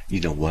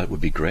 You know what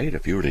would be great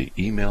if you were to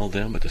email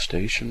them at the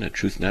station at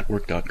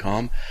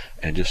truthnetwork.com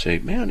and just say,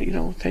 man,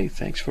 hey,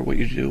 thanks for what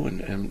you do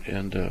and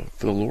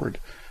for the Lord.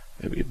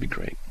 It'd be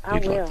great.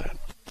 You'd love that.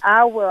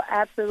 I will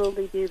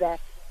absolutely do that.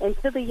 And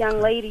to the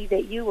young lady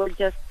that you were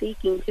just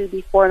speaking to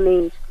before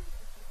me,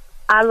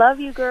 I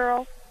love you,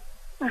 girl.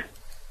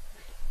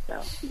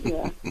 So,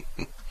 yeah.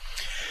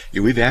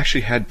 Yeah, we've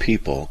actually had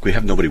people. We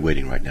have nobody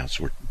waiting right now,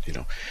 so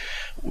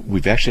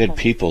we've actually had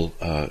people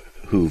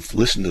who've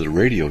listened to the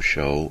radio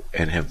show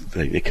and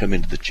they come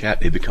into the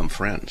chat. They become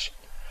friends,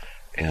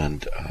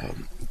 and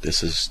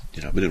this is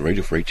I've been in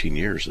radio for 18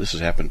 years. This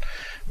has happened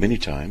many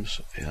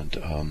times,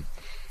 and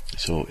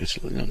so it's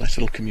a nice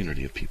little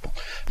community of people.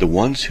 The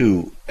ones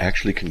who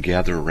actually can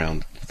gather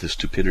around the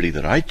stupidity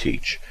that I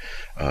teach,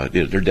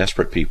 they're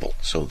desperate people,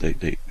 so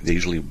they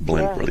usually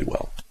blend really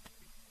well.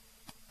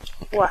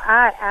 Okay. Well,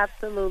 I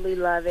absolutely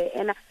love it.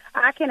 And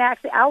I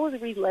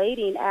was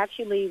relating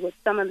actually with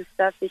some of the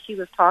stuff that she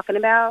was talking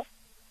about,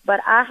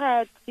 but I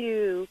had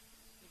to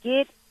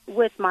get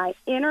with my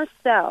inner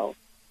self.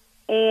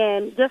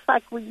 And just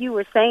like what you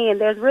were saying,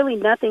 there's really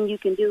nothing you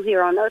can do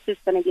here on earth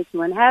that's going to get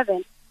you in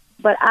heaven.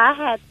 But I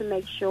had to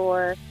make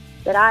sure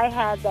that I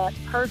had that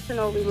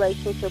personal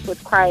relationship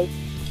with Christ,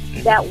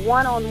 that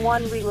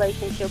one-on-one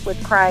relationship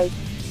with Christ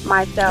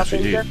myself.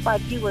 And just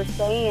like you were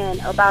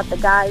saying about the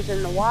guys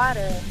in the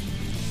water,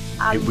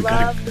 I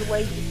love the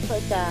way you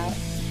put that.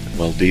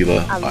 Well,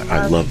 Diva,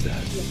 I love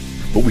that.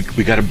 But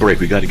we got a break.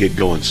 We got to get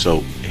going.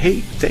 So,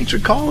 hey, thanks for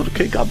calling.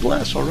 Okay, God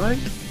bless, all right?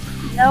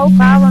 No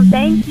problem.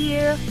 Thank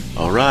you.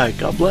 All right,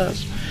 God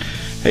bless.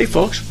 Hey,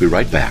 folks, we'll be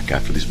right back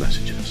after these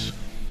messages.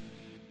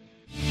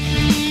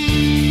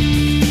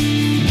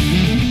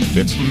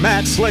 It's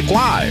Matt Slick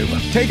Live,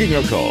 taking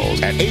your calls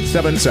at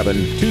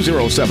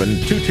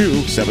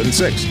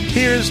 877-207-2276.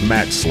 Here's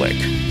Matt Slick.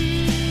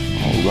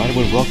 All right, I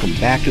want to welcome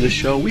back to the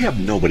show. We have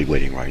nobody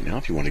waiting right now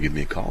if you want to give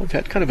me a call. We've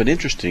had kind of an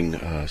interesting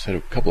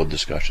couple of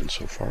discussions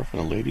so far from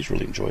the ladies.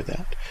 Really enjoyed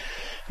that.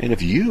 And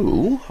if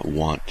you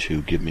want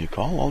to give me a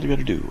call, all you got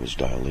to do is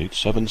dial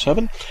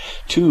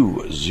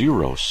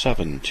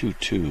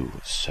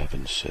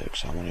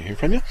 877-207-2276. I want to hear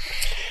from you.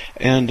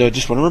 And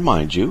just want to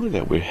remind you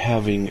that we're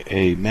having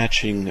a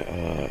matching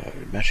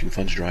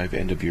funds drive,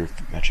 end of year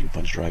matching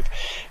funds drive.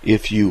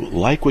 If you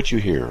like what you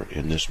hear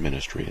in this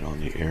ministry and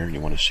on the air, and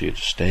you want to see it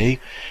stay,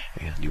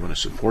 and you want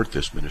to support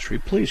this ministry,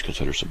 please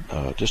consider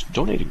just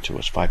donating to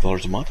us.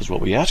 $5 a month is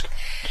what we ask.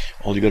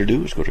 All you got to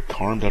do is go to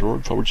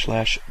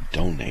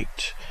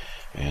carm.org/donate.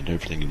 And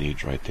everything you need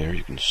is right there.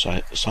 You can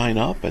sign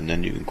up, and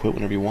then you can quit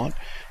whenever you want.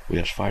 We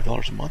ask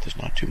 $5 a month. It's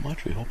not too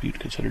much. We hope you'd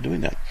consider doing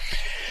that.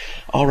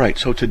 All right,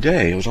 so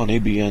today I was on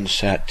ABN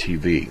Sat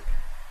TV,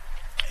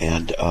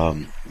 and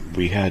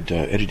we had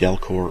Eddie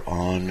Delcourt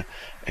on,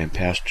 and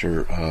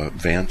Pastor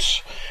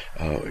Vance.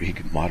 He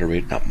just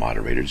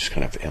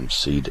kind of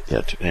emceed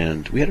it.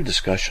 And we had a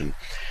discussion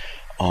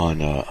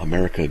on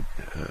America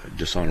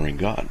dishonoring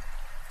God.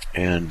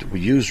 And we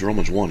used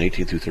Romans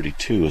 1:18 through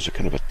 32 as a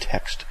kind of a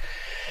text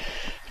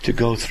to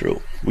go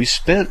through. We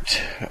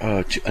spent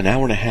an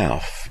hour and a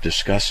half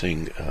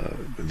discussing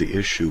the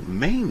issue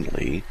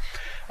mainly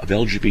of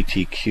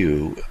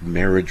LGBTQ,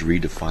 marriage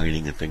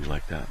redefining, and things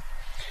like that.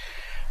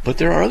 But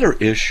there are other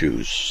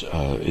issues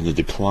in the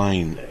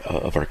decline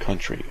of our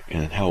country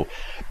and how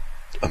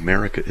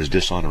America is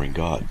dishonoring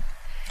God.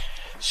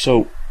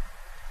 So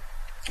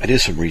I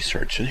did some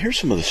research, and here's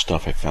some of the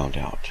stuff I found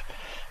out.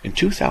 In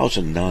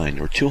 2009,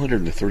 there were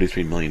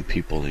 233 million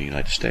people in the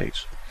United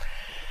States.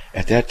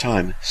 At that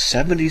time,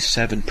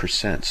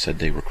 77% said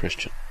they were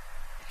Christian.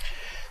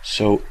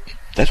 So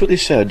that's what they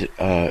said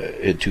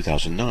in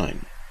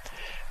 2009.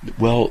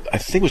 Well, I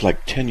think it was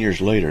like 10 years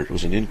later, it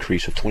was an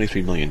increase of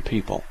 23 million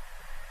people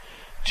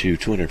to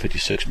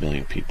 256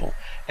 million people,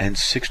 and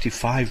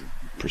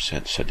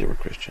 65% said they were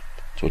Christian.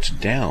 So it's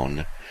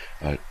down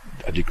a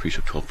decrease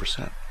of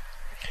 12%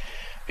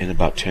 in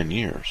about 10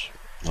 years.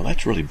 Now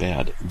that's really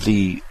bad.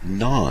 The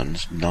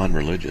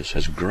non-religious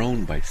has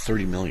grown by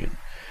 30 million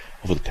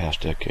over the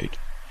past decade.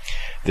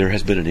 There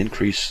has been an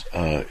increase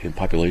in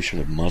population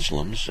of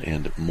Muslims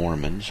and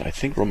Mormons. I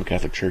think Roman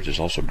Catholic Church is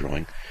also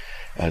growing.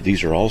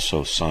 These are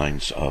also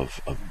signs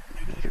of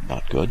they're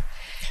not good.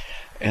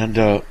 And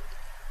a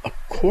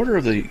quarter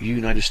of the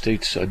United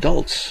States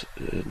adults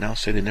now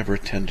say they never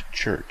attend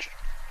church.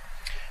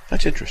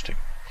 That's interesting.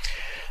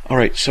 All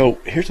right, so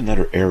here's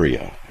another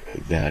area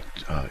that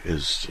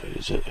is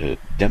a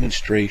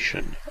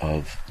demonstration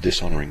of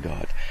dishonoring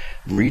God.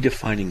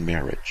 Redefining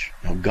marriage.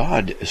 Now,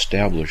 God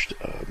established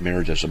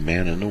marriage as a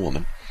man and a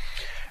woman,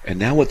 and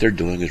now what they're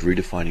doing is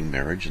redefining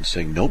marriage and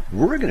saying, nope,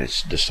 we're going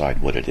to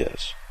decide what it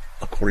is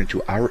according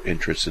to our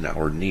interests and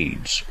our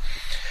needs.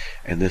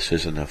 And this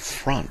is an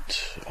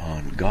affront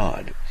on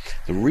God.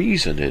 The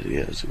reason it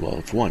is,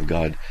 well, for one,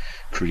 God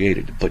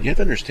created, but you have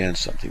to understand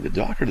something. The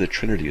doctrine of the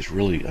Trinity is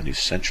really an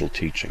essential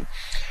teaching.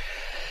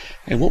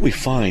 And what we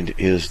find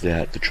is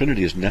that the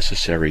Trinity is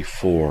necessary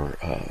for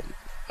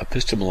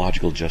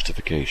epistemological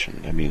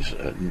justification. That means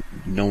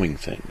knowing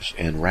things,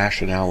 and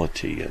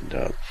rationality,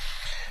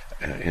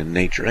 and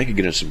nature. I could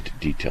get into some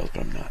details,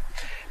 but I'm not.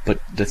 But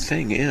the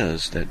thing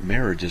is that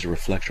marriage is a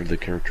reflection of the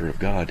character of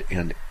God,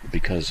 and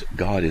because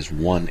God is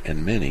one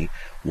and many,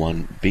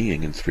 one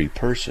being in three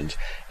persons,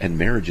 and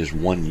marriage is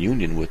one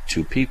union with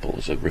two people,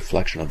 is a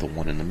reflection of the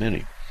one and the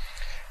many.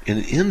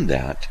 And in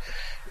that,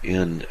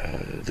 in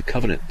the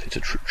covenant, it's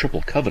a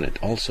triple covenant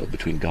also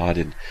between God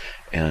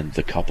and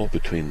the couple,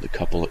 between the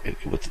couple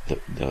with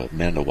the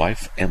man and the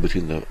wife, and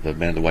between the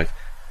man and the wife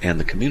and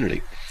the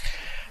community.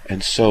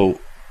 And so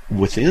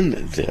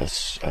within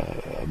this,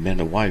 a man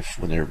and a wife,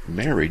 when they're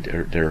married,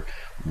 they're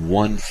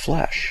one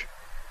flesh,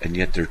 and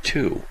yet they're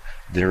two.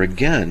 There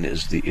again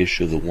is the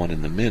issue of the one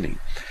and the many,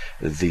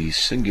 the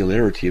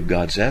singularity of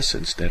God's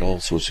essence that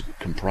also is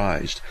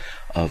comprised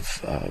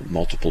of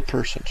multiple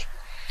persons.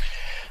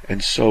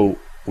 And so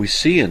we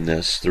see in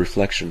this the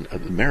reflection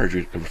of the marriage,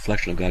 a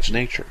reflection of God's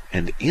nature.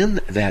 And in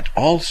that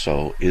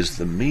also is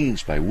the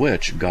means by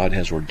which God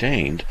has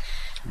ordained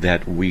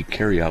that we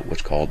carry out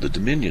what's called the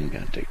dominion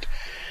mandate.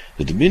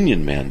 The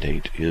dominion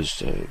mandate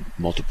is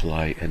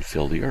multiply and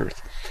fill the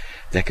earth.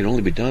 That can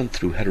only be done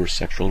through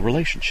heterosexual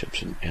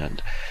relationships,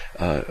 and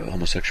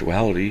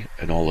homosexuality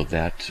and all of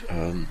that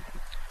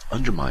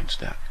undermines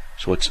that.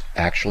 So it's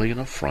actually an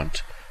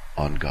affront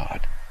on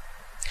God.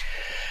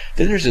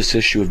 Then there's this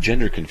issue of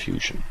gender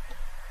confusion.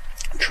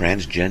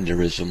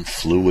 Transgenderism,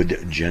 fluid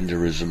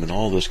genderism, and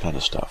all this kind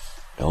of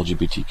stuff.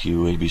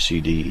 LGBTQ,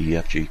 ABCD,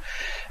 EFG,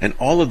 and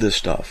all of this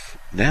stuff.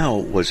 Now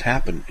what's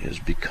happened is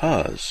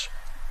because,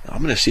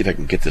 I'm going to see if I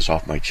can get this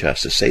off my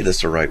chest, to say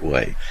this the right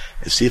way,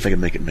 and see if I can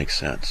make it make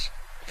sense.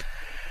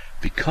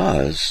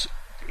 Because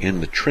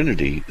in the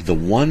Trinity, the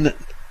one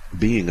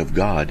being of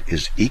God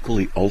is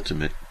equally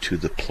ultimate to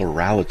the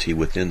plurality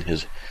within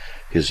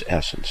his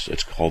essence.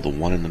 It's called the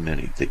one and the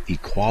many, the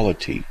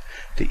equality,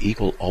 the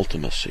equal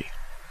ultimacy.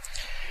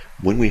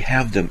 When we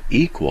have them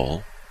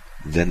equal,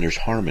 then there's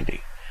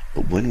harmony.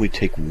 But when we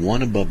take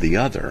one above the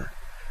other,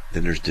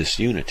 then there's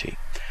disunity.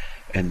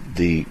 And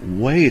the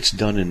way it's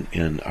done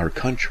in our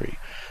country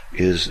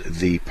is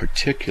the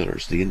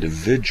particulars, the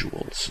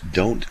individuals,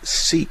 don't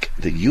seek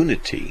the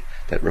unity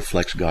that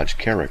reflects God's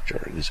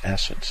character and his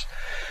essence,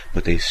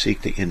 but they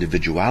seek the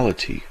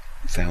individuality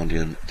found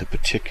in the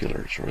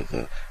particulars or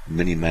the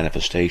many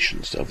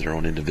manifestations of their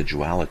own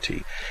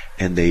individuality,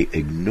 and they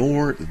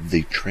ignore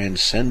the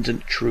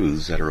transcendent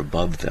truths that are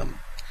above them.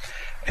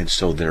 And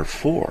so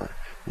therefore,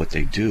 what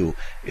they do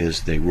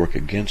is they work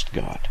against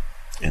God,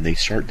 and they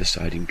start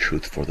deciding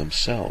truth for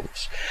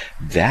themselves.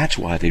 That's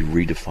why they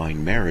redefine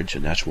marriage,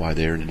 and that's why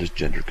they're into this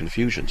gender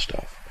confusion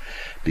stuff.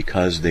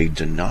 Because they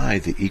deny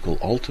the equal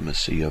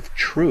ultimacy of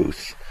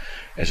truth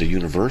as a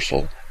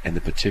universal and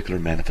the particular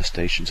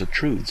manifestations of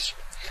truths.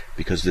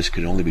 Because this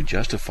can only be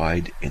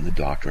justified in the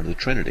doctrine of the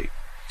Trinity.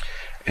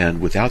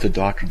 And without the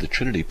doctrine of the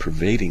Trinity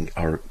pervading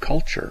our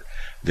culture,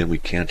 then we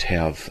can't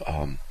have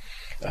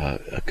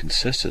a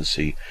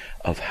consistency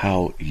of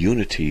how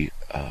unity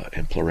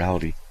and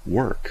plurality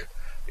work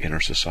in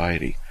our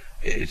society.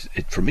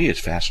 For me, it's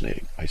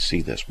fascinating. I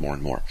see this more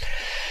and more.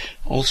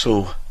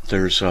 Also,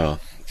 there's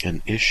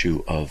an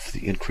issue of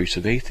the increase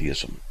of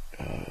atheism,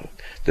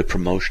 the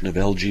promotion of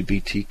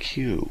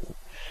LGBTQ,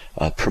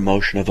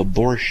 promotion of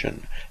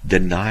abortion,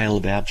 denial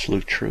of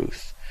absolute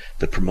truth,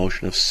 the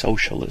promotion of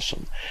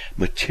socialism,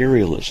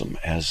 materialism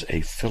as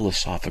a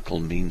philosophical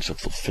means of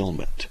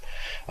fulfillment,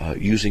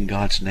 using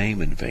God's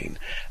name in vain,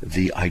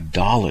 the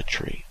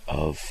idolatry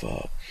of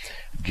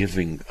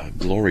giving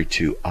glory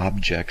to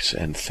objects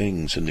and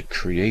things in the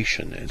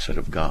creation instead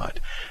of God.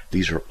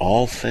 These are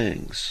all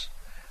things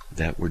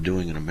that we're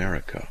doing in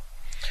America.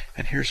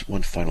 And here's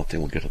one final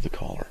thing, we'll get to the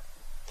caller.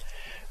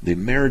 The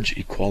Marriage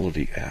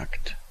Equality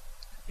Act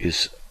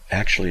is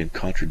actually in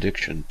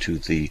contradiction to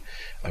the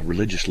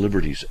Religious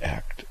Liberties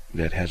Act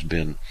that has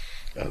been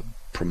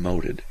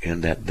promoted,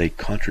 in that they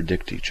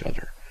contradict each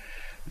other.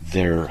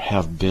 There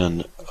have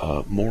been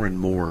more and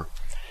more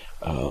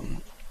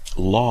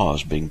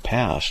laws being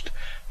passed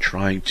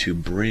trying to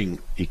bring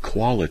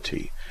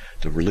equality.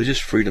 The Religious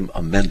Freedom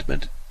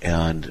Amendment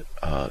and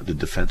the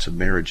Defense of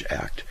Marriage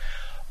Act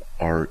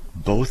are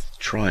both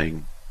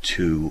trying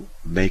to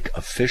make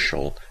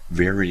official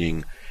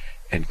varying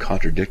and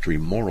contradictory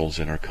morals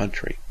in our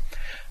country.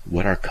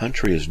 What our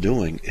country is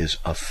doing is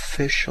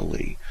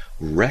officially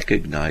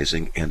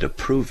recognizing and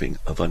approving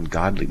of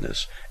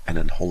ungodliness and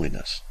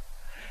unholiness,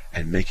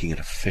 and making it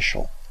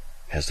official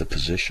as the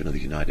position of the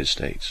United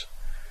States.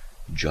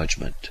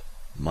 Judgment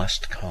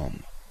must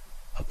come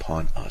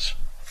upon us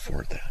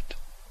for that.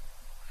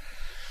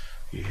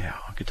 Yeah,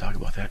 I could talk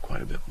about that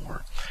quite a bit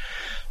more.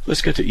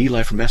 Let's get to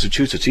Eli from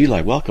Massachusetts.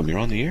 Eli, welcome. You're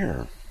on the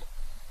air.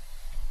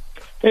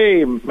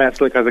 Hey, Matt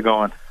Slick, how's it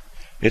going?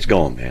 It's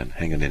going, man.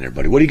 Hanging in there,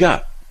 buddy. What do you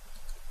got?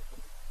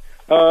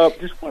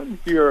 Just wanted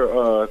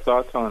your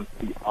thoughts on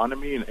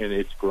theonomy, and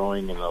it's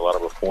growing in a lot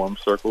of Reformed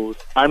circles.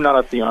 I'm not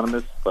a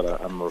theonomist,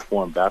 but I'm a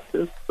Reformed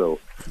Baptist, so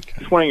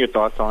just wanting your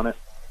thoughts on it.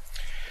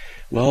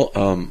 Well,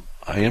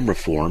 I am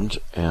Reformed,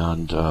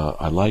 and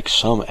I like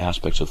some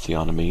aspects of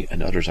theonomy,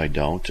 and others I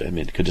don't. I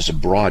mean, because it's a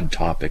broad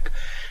topic.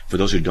 For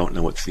those who don't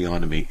know what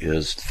theonomy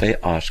is,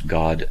 theos,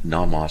 God,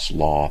 nomos,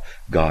 law,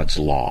 God's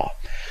law.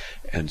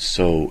 And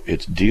so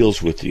it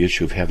deals with the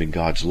issue of having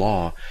God's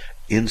law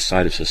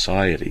inside of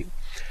society.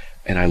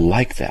 And I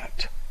like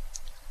that.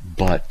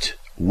 But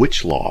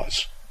which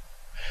laws?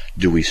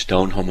 Do we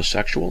stone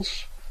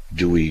homosexuals?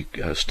 Do we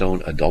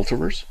stone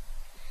adulterers?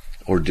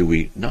 Or do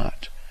we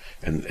not?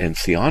 And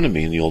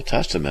theonomy in the Old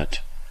Testament,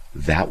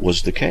 that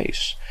was the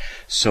case.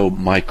 So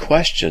my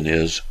question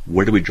is,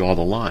 where do we draw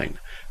the line?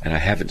 And I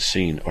haven't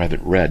seen, or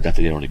haven't read, not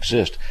that they don't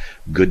exist,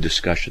 good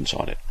discussions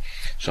on it.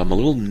 So I'm a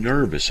little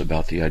nervous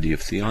about the idea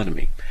of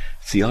theonomy.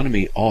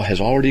 Theonomy has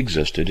already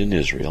existed in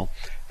Israel,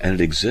 and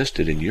it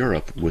existed in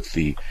Europe with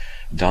the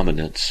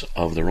dominance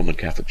of the Roman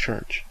Catholic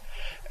Church.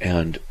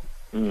 And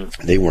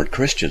they weren't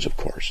Christians, of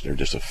course. They're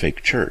just a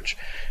fake church.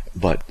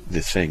 But the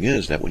thing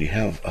is that when you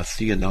have a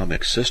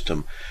theonomic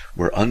system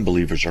where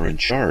unbelievers are in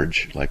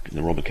charge, like in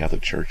the Roman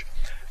Catholic Church,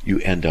 you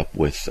end up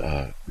with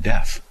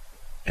death.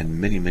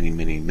 And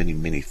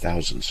many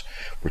thousands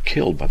were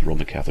killed by the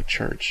Roman Catholic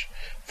Church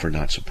for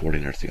not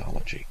supporting their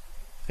theology,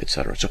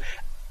 etc. So,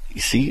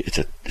 you see,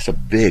 it's a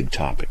big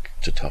topic.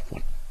 It's a tough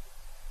one.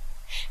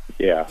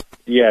 Yeah,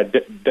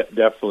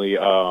 definitely.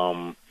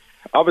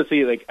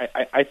 Obviously, like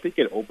I think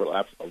it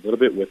overlaps a little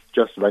bit with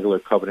just regular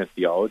covenant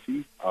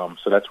theology.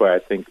 So that's why I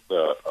think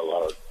a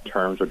lot of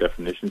terms or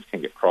definitions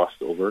can get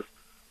crossed over.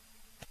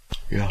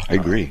 Yeah, I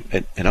agree.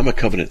 And I'm a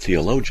covenant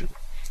theologian.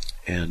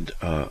 And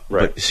right.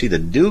 But see, the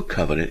new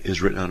covenant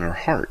is written on our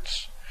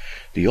hearts.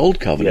 The old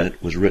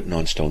covenant was written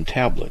on stone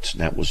tablets,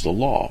 and that was the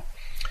law.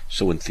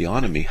 So in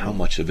theonomy, how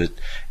much of it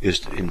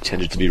is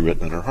intended to be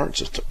written on our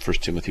hearts? 1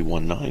 Timothy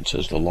 1:9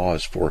 says the law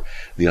is for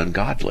the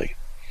ungodly.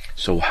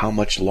 So how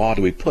much law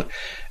do we put?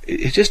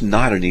 It's just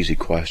not an easy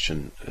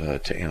question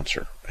to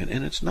answer, and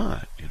it's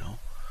not,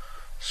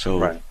 So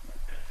right.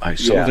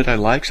 Some of it I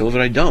like, some of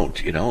it I don't,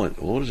 And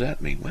what does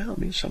that mean? Well, it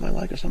means some I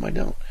like and some I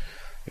don't,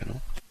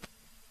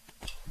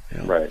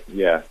 Yeah. Right.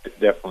 Yeah.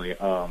 Definitely.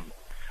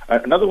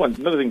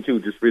 Another thing too,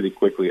 just really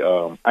quickly.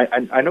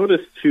 I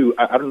noticed too.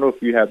 I don't know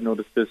if you have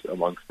noticed this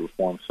amongst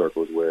Reformed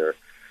circles, where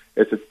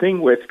it's a thing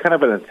where it's kind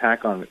of an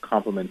attack on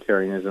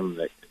complementarianism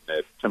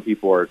that some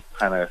people are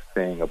kind of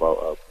saying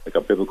about like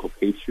a biblical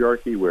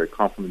patriarchy where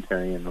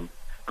complementarian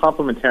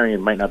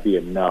might not be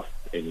enough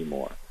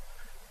anymore.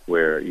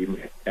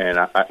 I'm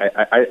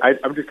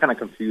just kind of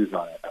confused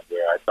on it.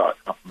 Where I thought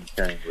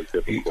complementarian was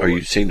biblical. Are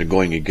you saying they're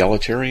going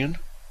egalitarian?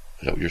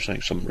 Is that what you're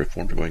saying? Some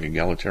Reformed are going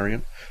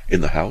egalitarian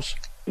in the House?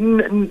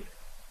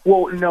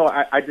 Well, no.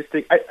 I just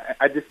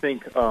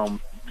think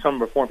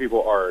some Reformed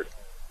people are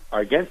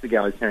against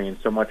egalitarian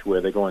so much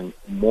where they're going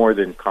more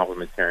than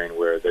complementarian,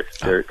 where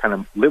they're kind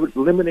of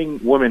limiting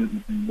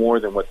women more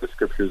than what the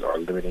scriptures are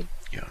limiting.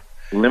 Yeah,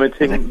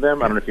 limiting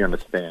them. I don't know if you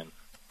understand.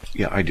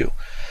 Yeah, I do.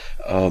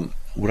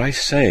 What I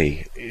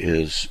say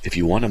is, if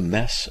you want to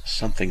mess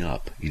something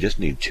up, you just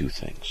need two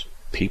things: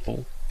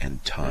 people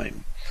and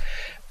time.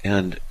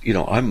 And,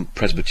 I'm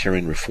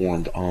Presbyterian,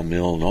 Reformed,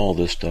 Amill, and all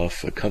this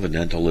stuff, a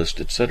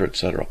covenantalist, etc.,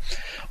 etc.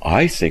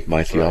 I think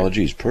my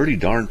theology is pretty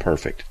darn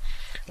perfect.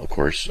 Of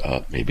course,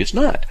 maybe it's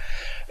not.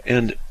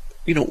 And,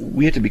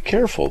 we have to be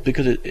careful,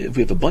 because if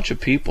we have a bunch of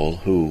people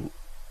who,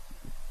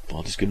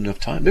 just give them enough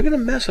time, they're going to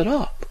mess it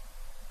up.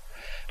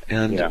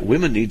 And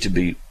women need to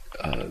be,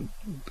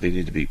 they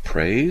need to be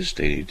praised,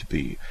 they need to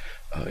be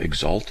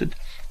exalted,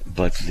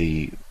 but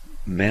the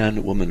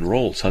man-woman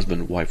roles,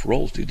 husband-wife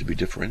roles, need to be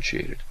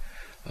differentiated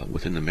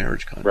within the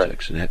marriage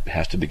context, and that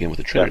has to begin with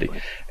the Trinity.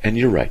 Definitely. And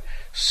you're right,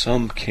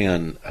 some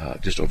can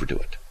just overdo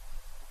it,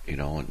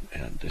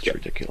 and it's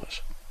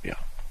ridiculous. Yeah.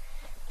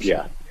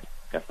 Yeah,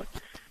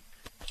 definitely.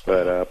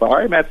 But all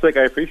right, Matt Slick,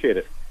 I appreciate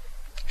it.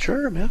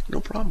 Sure, man, no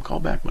problem. Call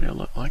back when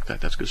you like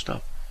that. That's good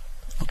stuff.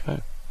 Okay.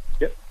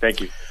 Yep.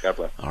 Thank you. God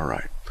bless. All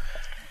right.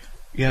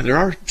 Yeah, there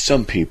are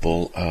some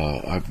people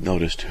I've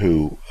noticed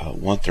who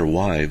want their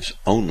wives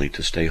only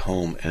to stay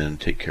home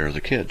and take care of the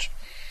kids.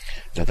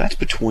 Now, that's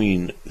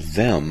between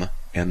them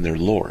and their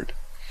Lord,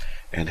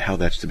 and how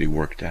that's to be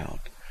worked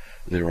out.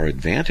 There are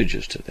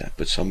advantages to that,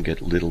 but some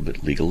get a little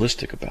bit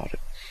legalistic about it.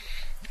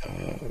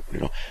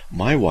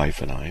 My wife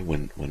and I,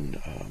 when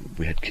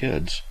we had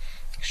kids,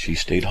 she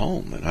stayed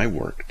home and I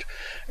worked,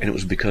 and it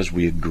was because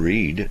we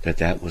agreed that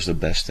that was the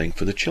best thing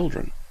for the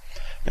children.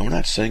 Now, we're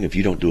not saying if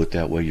you don't do it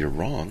that way, you're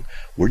wrong.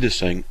 We're just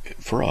saying,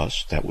 for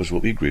us, that was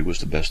what we agreed was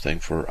the best thing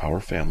for our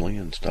family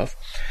and stuff.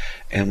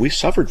 And we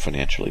suffered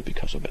financially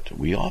because of it.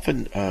 We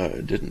often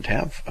didn't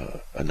have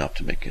ends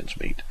to make ends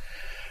meet.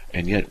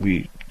 And yet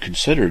we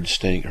considered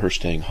her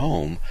staying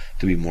home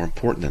to be more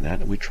important than that,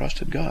 and we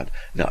trusted God.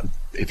 Now,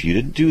 if you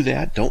didn't do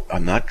that,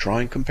 I'm not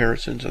drawing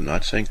comparisons. I'm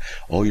not saying,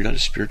 oh, you're not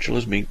as spiritual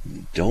as me.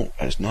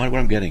 That's not what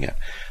I'm getting at.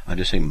 I'm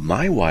just saying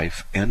my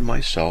wife and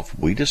myself,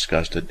 we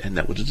discussed it, and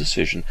that was a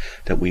decision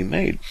that we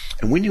made.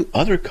 And we knew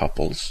other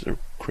couples, they're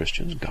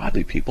Christians,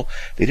 godly people,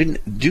 they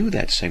didn't do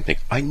that same thing.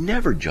 I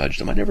never judged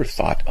them. I never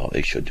thought, oh,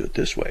 they should do it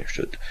this way.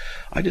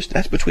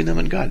 That's between them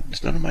and God.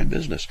 It's none of my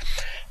business.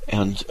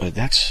 And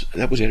that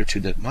was the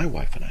attitude that my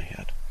wife and I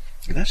had.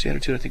 And that's the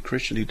attitude I think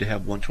Christians need to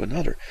have one to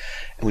another.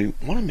 And we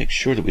want to make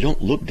sure that we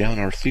don't look down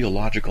our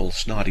theological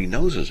snotty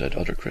noses at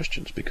other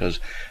Christians, because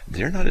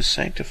they're not as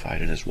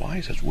sanctified and as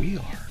wise as we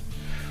are.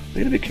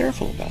 We got to be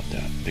careful about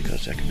that,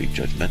 because that can be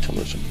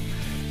judgmentalism.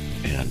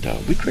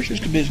 And we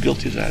Christians can be as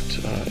guilty as that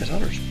as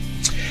others.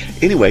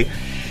 Anyway,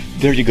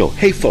 there you go.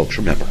 Hey, folks,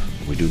 remember,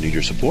 we do need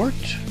your support.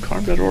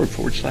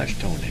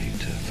 carm.org/donate.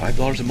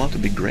 $5 a month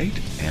would be great,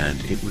 and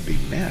it would be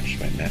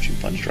matched by Matching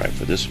Funds Drive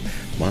for this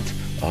month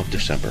of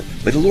December.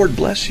 May the Lord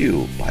bless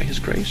you by His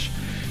grace.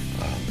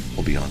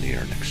 We'll be on the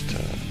air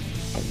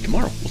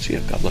tomorrow. We'll see you.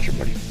 God bless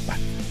everybody. Bye.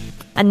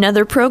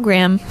 Another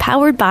program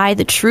powered by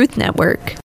the Truth Network.